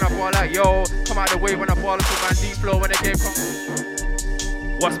way when I ball like yo. Come out the way when I ball like a man deep flow when the game can't.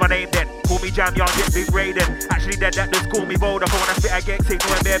 What's my name then? Call me Jam Young, get Big Raiden. Actually dead that just call me Vodafone. When I spit I get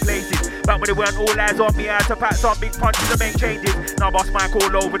signal in bare places. Back when it weren't all eyes on me, I had to pack some big punches to make changes. Now boss Mike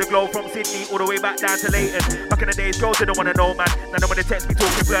all over the globe from Sydney all the way back down to Leighton. Back in the days, girls didn't wanna know man. Now they wanna text me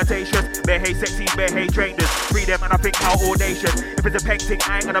talking flirtatious. Bare hate sexies, bare hate trainers. Free them and I think how audacious. If it's a peg thing,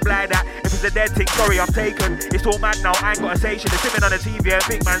 I ain't gonna blind that. If it's a dead thing, sorry I'm taken. It's all mad now, I ain't got a station. They're sitting on the TV and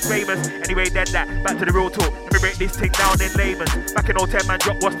big man's famous. Anyway, dead that. Back to the real talk. Let me break this thing down in layman's. Back in 010 man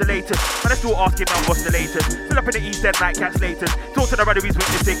drop, what's the latest? Man, I still asking man what's the latest. Still up in the East End like Cat Slaters. Talk to the man who's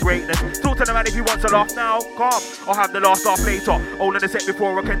witnessing greatness. Talk to the man if he wants a laugh now, calm. I'll have the last laugh later. All in the set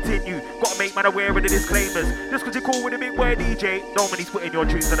before I continue. Gotta make man aware of the disclaimers. Just cause you're cool with a big boy DJ, don't mean he's putting your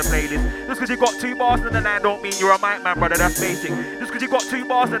tunes on the playlist. Just cause you got 2 bars in the line, don't mean you're a mic man, brother, that's basic. Just cause you got 2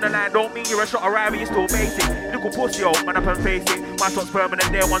 bars in the line, don't mean you're a shot of rival, you're still basic. Little pussy, old man up and face it. My shot's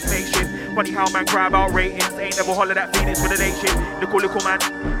permanent, there one spaceship. Funny how man cry about ratings. Ain't never hollered at Phoenix for the late shit. Little man.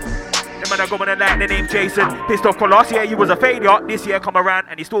 The man I go on and like the name Jason. Pissed off cause last year you was a failure. This year come around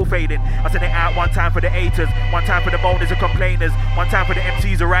and he's still fading. I send it out one time for the haters, one time for the moaners and complainers, one time for the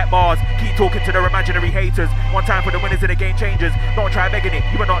MCs who write bars. Keep talking to their imaginary haters. One time for the winners and the game changers. Don't try begging it,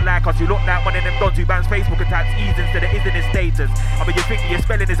 you are not like us. You look like one of them dons who bans Facebook and types E's instead of is in his status. I bet you think that your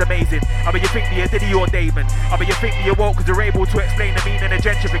spelling is amazing. I bet you think that you're Diddy or Damon. I bet you think that you're woke cause you're able to explain the meaning of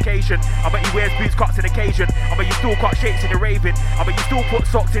gentrification. I bet you wears boots cuts on occasion. I bet you still cut shapes in your raving. I bet you still put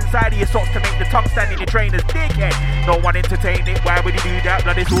socks inside of your socks to make the tongue stand in your trainers. Dickhead, no one entertain it. Why would he do that?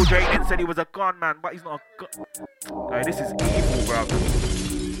 Blood is all draining. Said he was a gun man, but he's not a gun. Hey, this is evil, bro.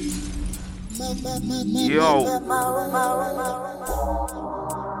 Yo.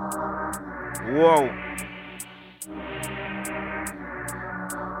 Whoa.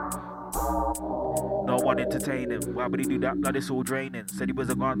 No one entertain him. Why would he do that? Blood is all draining. Said he was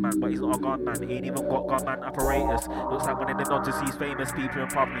a gunman, but he's not a gunman. He ain't even got gunman apparatus. Looks like one of them not to see famous people in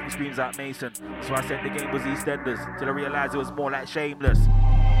public. He screams out Mason. So I said the game was EastEnders till I realised it was more like Shameless.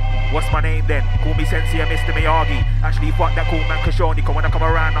 What's my name then? Call me Sensei or Mr. Miyagi. Actually, fuck that cool man Kashoni. Cause when I come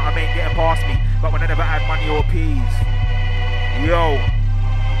around, I ain't getting past me. But when I never had money or peas. Yo.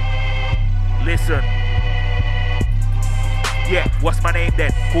 Listen. Yeah, what's my name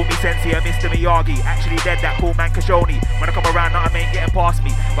then? Call me Sensei or Mr. Miyagi. Actually dead that cool man Kashoni. When I come around, nothing ain't getting past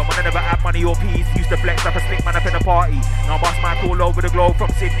me. But when I never had money or peas, used to flex like a slick man up in a party. Now boss man all over the globe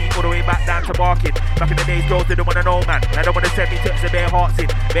from Sydney all the way back down to Barking. Back in the days, girls didn't wanna know man. Now they wanna send me texts of bare hearts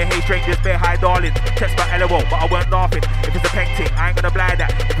in. Bare hate strangers, bare high darlings. Text by LOL, but I weren't laughing. If it's a peng ting, I ain't gonna blind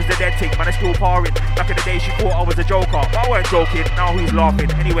that. If it's a dead ting, man, I'm still parring. Back in the days, she thought I was a joker, but I weren't joking. Now who's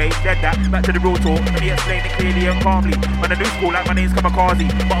laughing? Anyway, dead that. Back to the real talk. Let me explain it clearly and calmly. Man, a new school like my name's Kamikaze,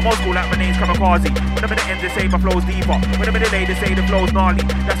 but I'm old school like my name's Kamikaze. When I'm in the end, they say my flow's deeper. When I'm in the day, they say the flow's gnarly.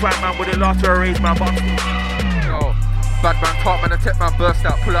 That's why man wouldn't last to a race, man, but I'm still... Yo, bad man, top man, a tip man burst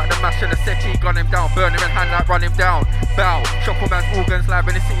out. Pull out the mash and the settee, gun him down. Burn him in hand like run him down. Bow, shuffle man's organs live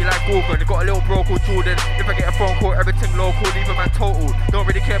in the city like Gorgon. They got a little bro called Jordan. If I get a phone call, everything local, leave a man total. Don't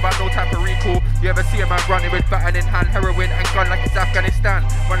really care about no type of recall. You ever see a man running with baton in hand, heroin and gun like it's Afghanistan.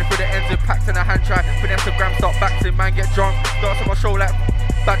 Running through the ends with packs in a hand, try finesse the gram, start backing, man get drunk. Dance on my show like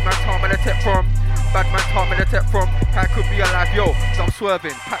bad man, time and a tip from. Bad man, time and a tip from. How could be alive, yo, so I'm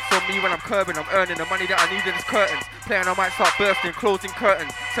swerving. Packs on me when I'm curving, I'm earning the money that I need in these curtains. Playing I might start bursting, closing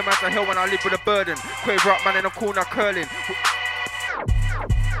curtains. Some man's a hill when I live with a burden. Quaver up man in a corner curling.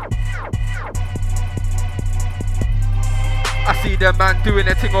 I see them man doing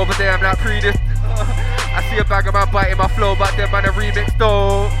their thing over there, I'm like I see a bag of man biting my flow, but them man a remix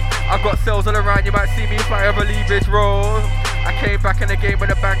though. I got cells all around, you might see me fly over Leverage Road. I came back in the game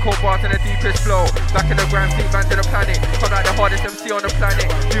with a band called Bars and the deepest flow. Back in the Grand Seat, man to the planet. Come like the hardest MC on the planet.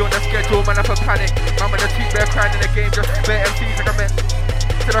 Be on the schedule, man, up a panic. Man with the tweet, bare crying in the game, just bare MCs like I meant.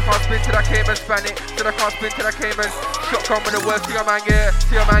 Till I can't spin, till I came and span it. Till I can't spin, till I came and shotgun with the words. See your man get,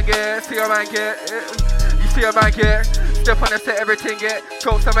 see your man get, see your man get. You see your man get. Step on the set, everything get.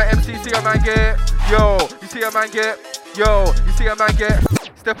 Choke some MC, see your man get. Yo, you see your man get. Yo, you see your man get.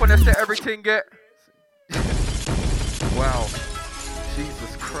 Step on the set, everything get. Wow.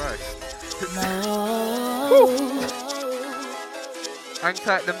 Jesus Christ. Hang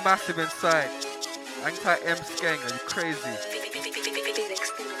tight the massive inside. Hang tight M Skeng, are you crazy?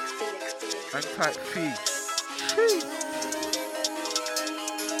 Hang tight Fee.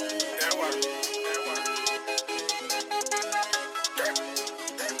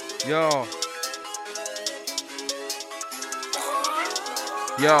 Yo.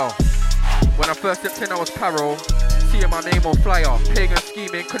 Yo. When I first stepped in, I was paro. Seeing my name on flyer. Pagan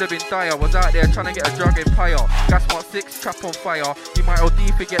scheming, could have been dire. Was out there trying to get a drug empire. Gas mark 6, trap on fire. You might OD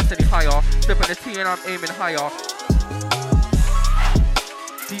if it gets any higher. Step on the T and I'm aiming higher.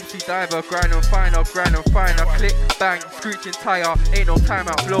 Deep sea diver, grind and finer, click, bang, screeching tire, ain't no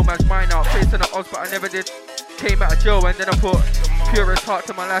timeout, blow man's mind out, facing the odds but I never did. Came out of jail and then I put purest heart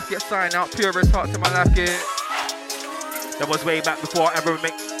to my life, get signed out, purest heart to my life, get. That was way back before I ever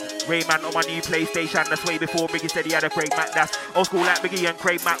met Rayman on my new PlayStation. That's way before Biggie said he had a Craig Mac. That's old school like Biggie and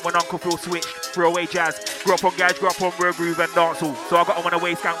Craig Mac when Uncle Phil switched. Throwaway jazz. Grew up on garage, grew up on real groove and dancehall. So I got on a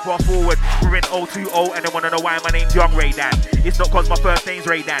way scan fast forward. We're in 020 and they wanna know why my name's Young Ray Dan. It's not cause my first name's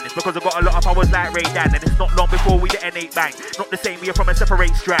Ray Dan. It's because I got a lot of powers like Ray Dan. And it's not long before we the N8 bang. Not the same, we are from a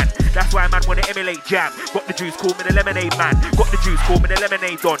separate strand. That's why man wanna emulate jam. Got the juice, call me the lemonade man. Got the juice, call me the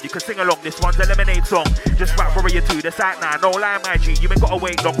lemonade don. You can sing along, this one's a lemonade song. Just rap Warrior 2, the side now. No lie my G, you ain't gotta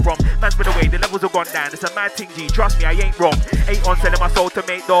wait long from. Man's been away, the levels have gone down. It's a mad thing G, trust me I ain't wrong. Ain't on selling my soul to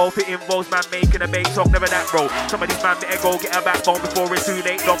make dough. If it involves man making a bait song, never that bro. Some of these man better go get a backbone before it's too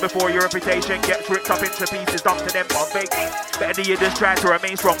late. Long before your reputation gets ripped up into pieces, dumped to them on fake. Better do you just try to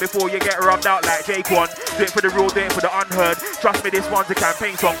remain strong before you get rubbed out like J1. Do it for the real, do it for the unheard. Trust me, this one's a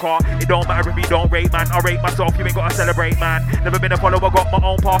campaign song car. It don't matter if you don't rate man, I rate myself, you ain't gotta celebrate man. Never been a follower, got my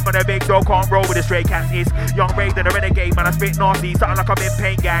own path, man. A big dog can't roll with the stray cats. It's Young Ray than a renegade, man. I spit nasty, something like I'm in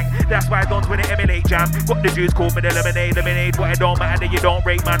pain gang. That's why I don't win it emulate jam. Got the juice, call me the lemonade. What it don't matter that you don't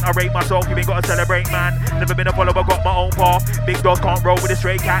rate man. I rate myself, you ain't gotta celebrate man. Never been a follower, got my own path. Big dogs can't roll with the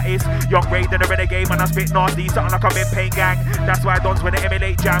stray cat. It's Young Ray than a renegade, man. I spit nasty, something like I'm in pain gang. That's why I don't win it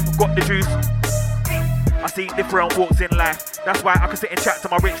emulate jam. Got the juice. I see different walks in life. That's why I can sit and chat to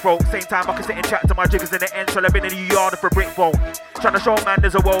my rich folk. Same time I can sit and chat to my jiggers in the end. So I've been in the yard for brick folk. Trying to show man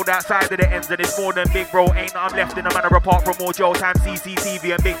there's a world outside of the ends and it's more than big bro. Ain't nothing left in the manner apart from more Joe time,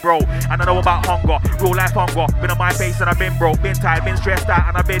 CCTV and big bro. And I know about hunger, real life hunger. Been on my face and I've been broke, been tired, been stressed out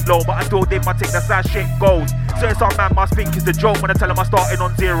and I've been low. But I still did my thing, that's how shit goes. So some man must think it's a joke when I tell him I'm starting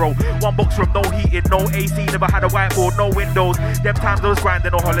on zero. One box from no heating, no AC, never had a whiteboard, no windows. Them times I was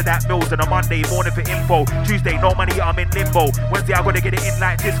grinding on holiday meals and a Monday morning for info. Tuesday no money, I'm in limbo. Wednesday I gotta get it in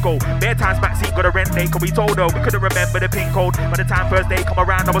like disco. Bare times Maxine got a rent late, cause we told her we couldn't remember the pin code. By the time Thursday come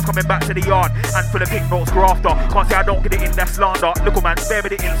around I was coming back to the yard and full of pink notes grafter. Can't say I don't get it in, that slander. Look man, spare me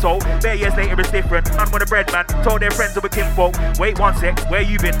the insult. Bare years later it's different. Man with a bread man, told their friends that we're kinfolk. Wait one sec, where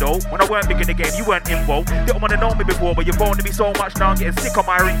you been though? When I weren't big in the game you weren't involved. Didn't wanna know me before but you're phoning me so much now I'm getting sick on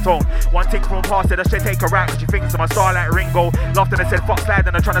my ringtone. One tick from past said I should take her out cause she thinks I'm a star like Ringo. Laughed and I said fuck slide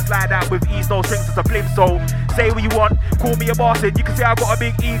and I'm trying to slide out with ease, no strings, it's a blimp. So say what you want, call me a bastard. You can say I got a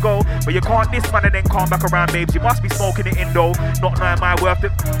big ego, but you can't diss man and then calm back around babes. You must be smoking it in though. Not knowing my worth,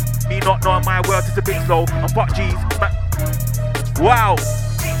 me not knowing my worth is a bit slow. I'm fuck G's, man. Wow.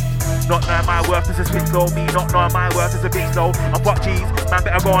 Not knowing my worth is a bit slow. Me not knowing my worth is a bit slow. I'm fuck G's, man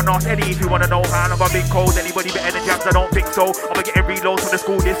better go and ask Eddie if you wanna know how I got big cold. Anybody better than jams? I don't think so. I'm getting reloads from the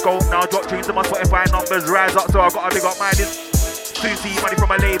school disco. Now drop tunes and my Spotify numbers rise up, so I gotta big up my disc. Susie, money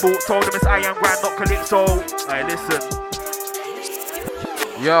from a label. Told them it's I am grand, not Calypso. Alright, listen.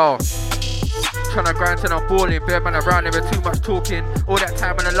 Yo. Tryna grind till I'm balling, bare man around, never too much talking. All that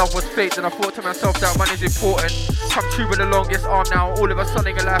time when the love was fake, then I thought to myself that money's important. Come true with the longest arm now, all of a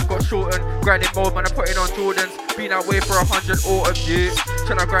sudden your life got shortened. Grinding mode, man, I'm putting on Jordans. Been that way for 100 autumns, yeah.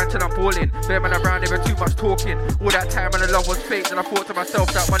 Tryna grind till I'm balling, bare man around, never too much talking. All that time when the love was fake, then I thought to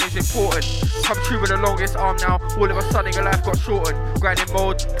myself that money's important. Come true with the longest arm now, all of a sudden your life got shortened. Grinding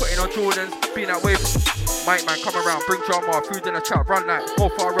mode, putting on Jordans. Been that way for... Mike man, come around, bring drama, food in the trap, run like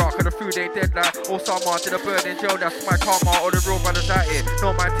more far rock, and the food ain't dead like all summer to the bird in jail, that's my karma, all the real brothers out here. No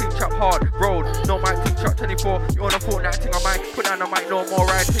my team chop hard, road, no my team chop 24. You on a Fortnite thing on mic, put down the mic, no more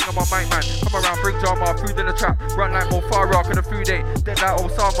writing on my mic man. Come around, bring drama, food in the trap, run like more far rock, and the food ain't dead like all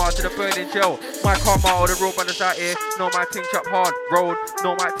summer to the bird in jail. My karma, all the real brothers out here. No my team chop hard, road,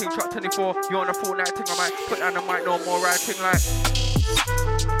 no my team chop 24. You on a Fortnite thing on mic, put down the mic, no more writing like.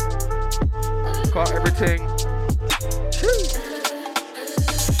 Got everything.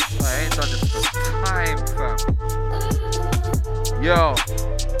 I ain't done this for time, fam. Yo.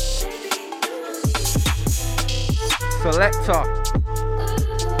 Selector.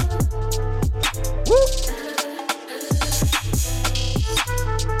 Woo.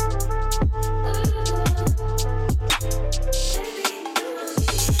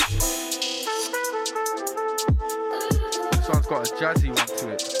 This one's got a jazzy one to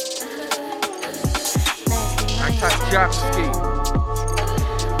it. Anti-Japski.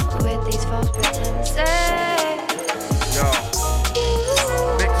 With these false pretenses. Yo.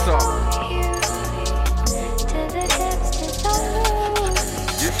 Mix up.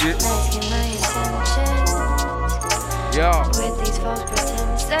 Masking my intentions. Yo. With these false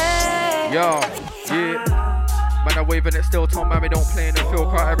pretenses. Yo. Yeah. Man, I waving it still. Tom man, we don't play in the field,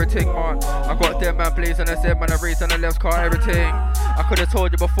 car everything, man. I got them man blazing, I said man, I raised on the left, car everything. I could have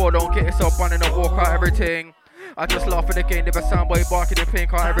told you before, don't get yourself on and walk out everything. I just laugh at the game, never soundboy barking in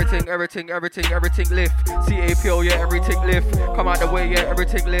pink, car everything lift. CAPO, yeah, everything lift. Come out the way, yeah,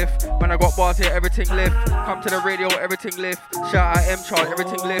 everything lift. When I got bars here, everything lift. Come to the radio, everything lift. Shout out M-Charge,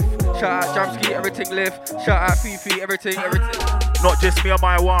 everything lift. Shout out Jamski, everything lift. Shout out Fifi, everything. Not just me and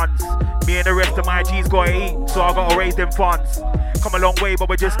my ones. Me and the rest of my G's gotta eat, so I gotta raise them funds. Come a long way, but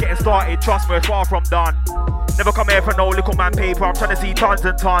we're just getting started. Trust me, we're far from done. Never come here for no little man paper. I'm trying to see tons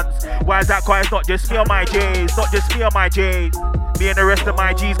and tons. Why is that? Cause it's not just me on my J's. Not just me on my J's. Me and the rest of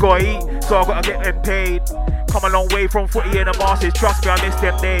my G's gotta eat, so I gotta get them paid. Come a long way from footy and the masters. Trust me, I miss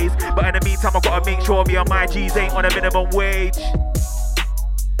them days. But in the meantime, I gotta make sure me and my G's ain't on a minimum wage.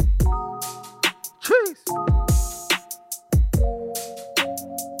 Cheese.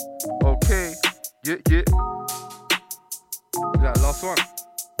 Okay. Yeah. That last one.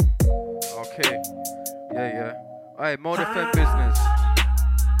 Okay. Yeah. Alright, Mode FM business.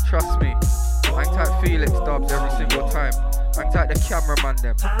 Trust me. Hang tight Felix dubs every single time. Hang tight the cameraman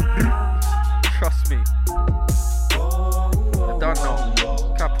them. Trust me. I don't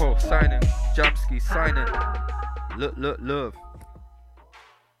know. Capo signing. Jamski signing. Look, love.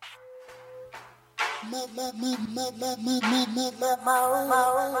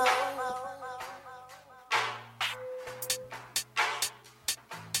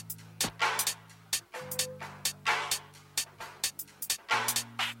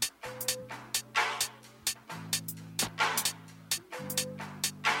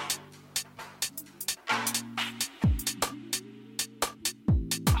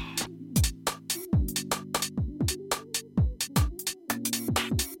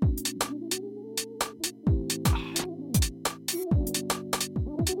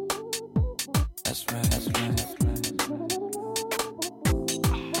 That's right.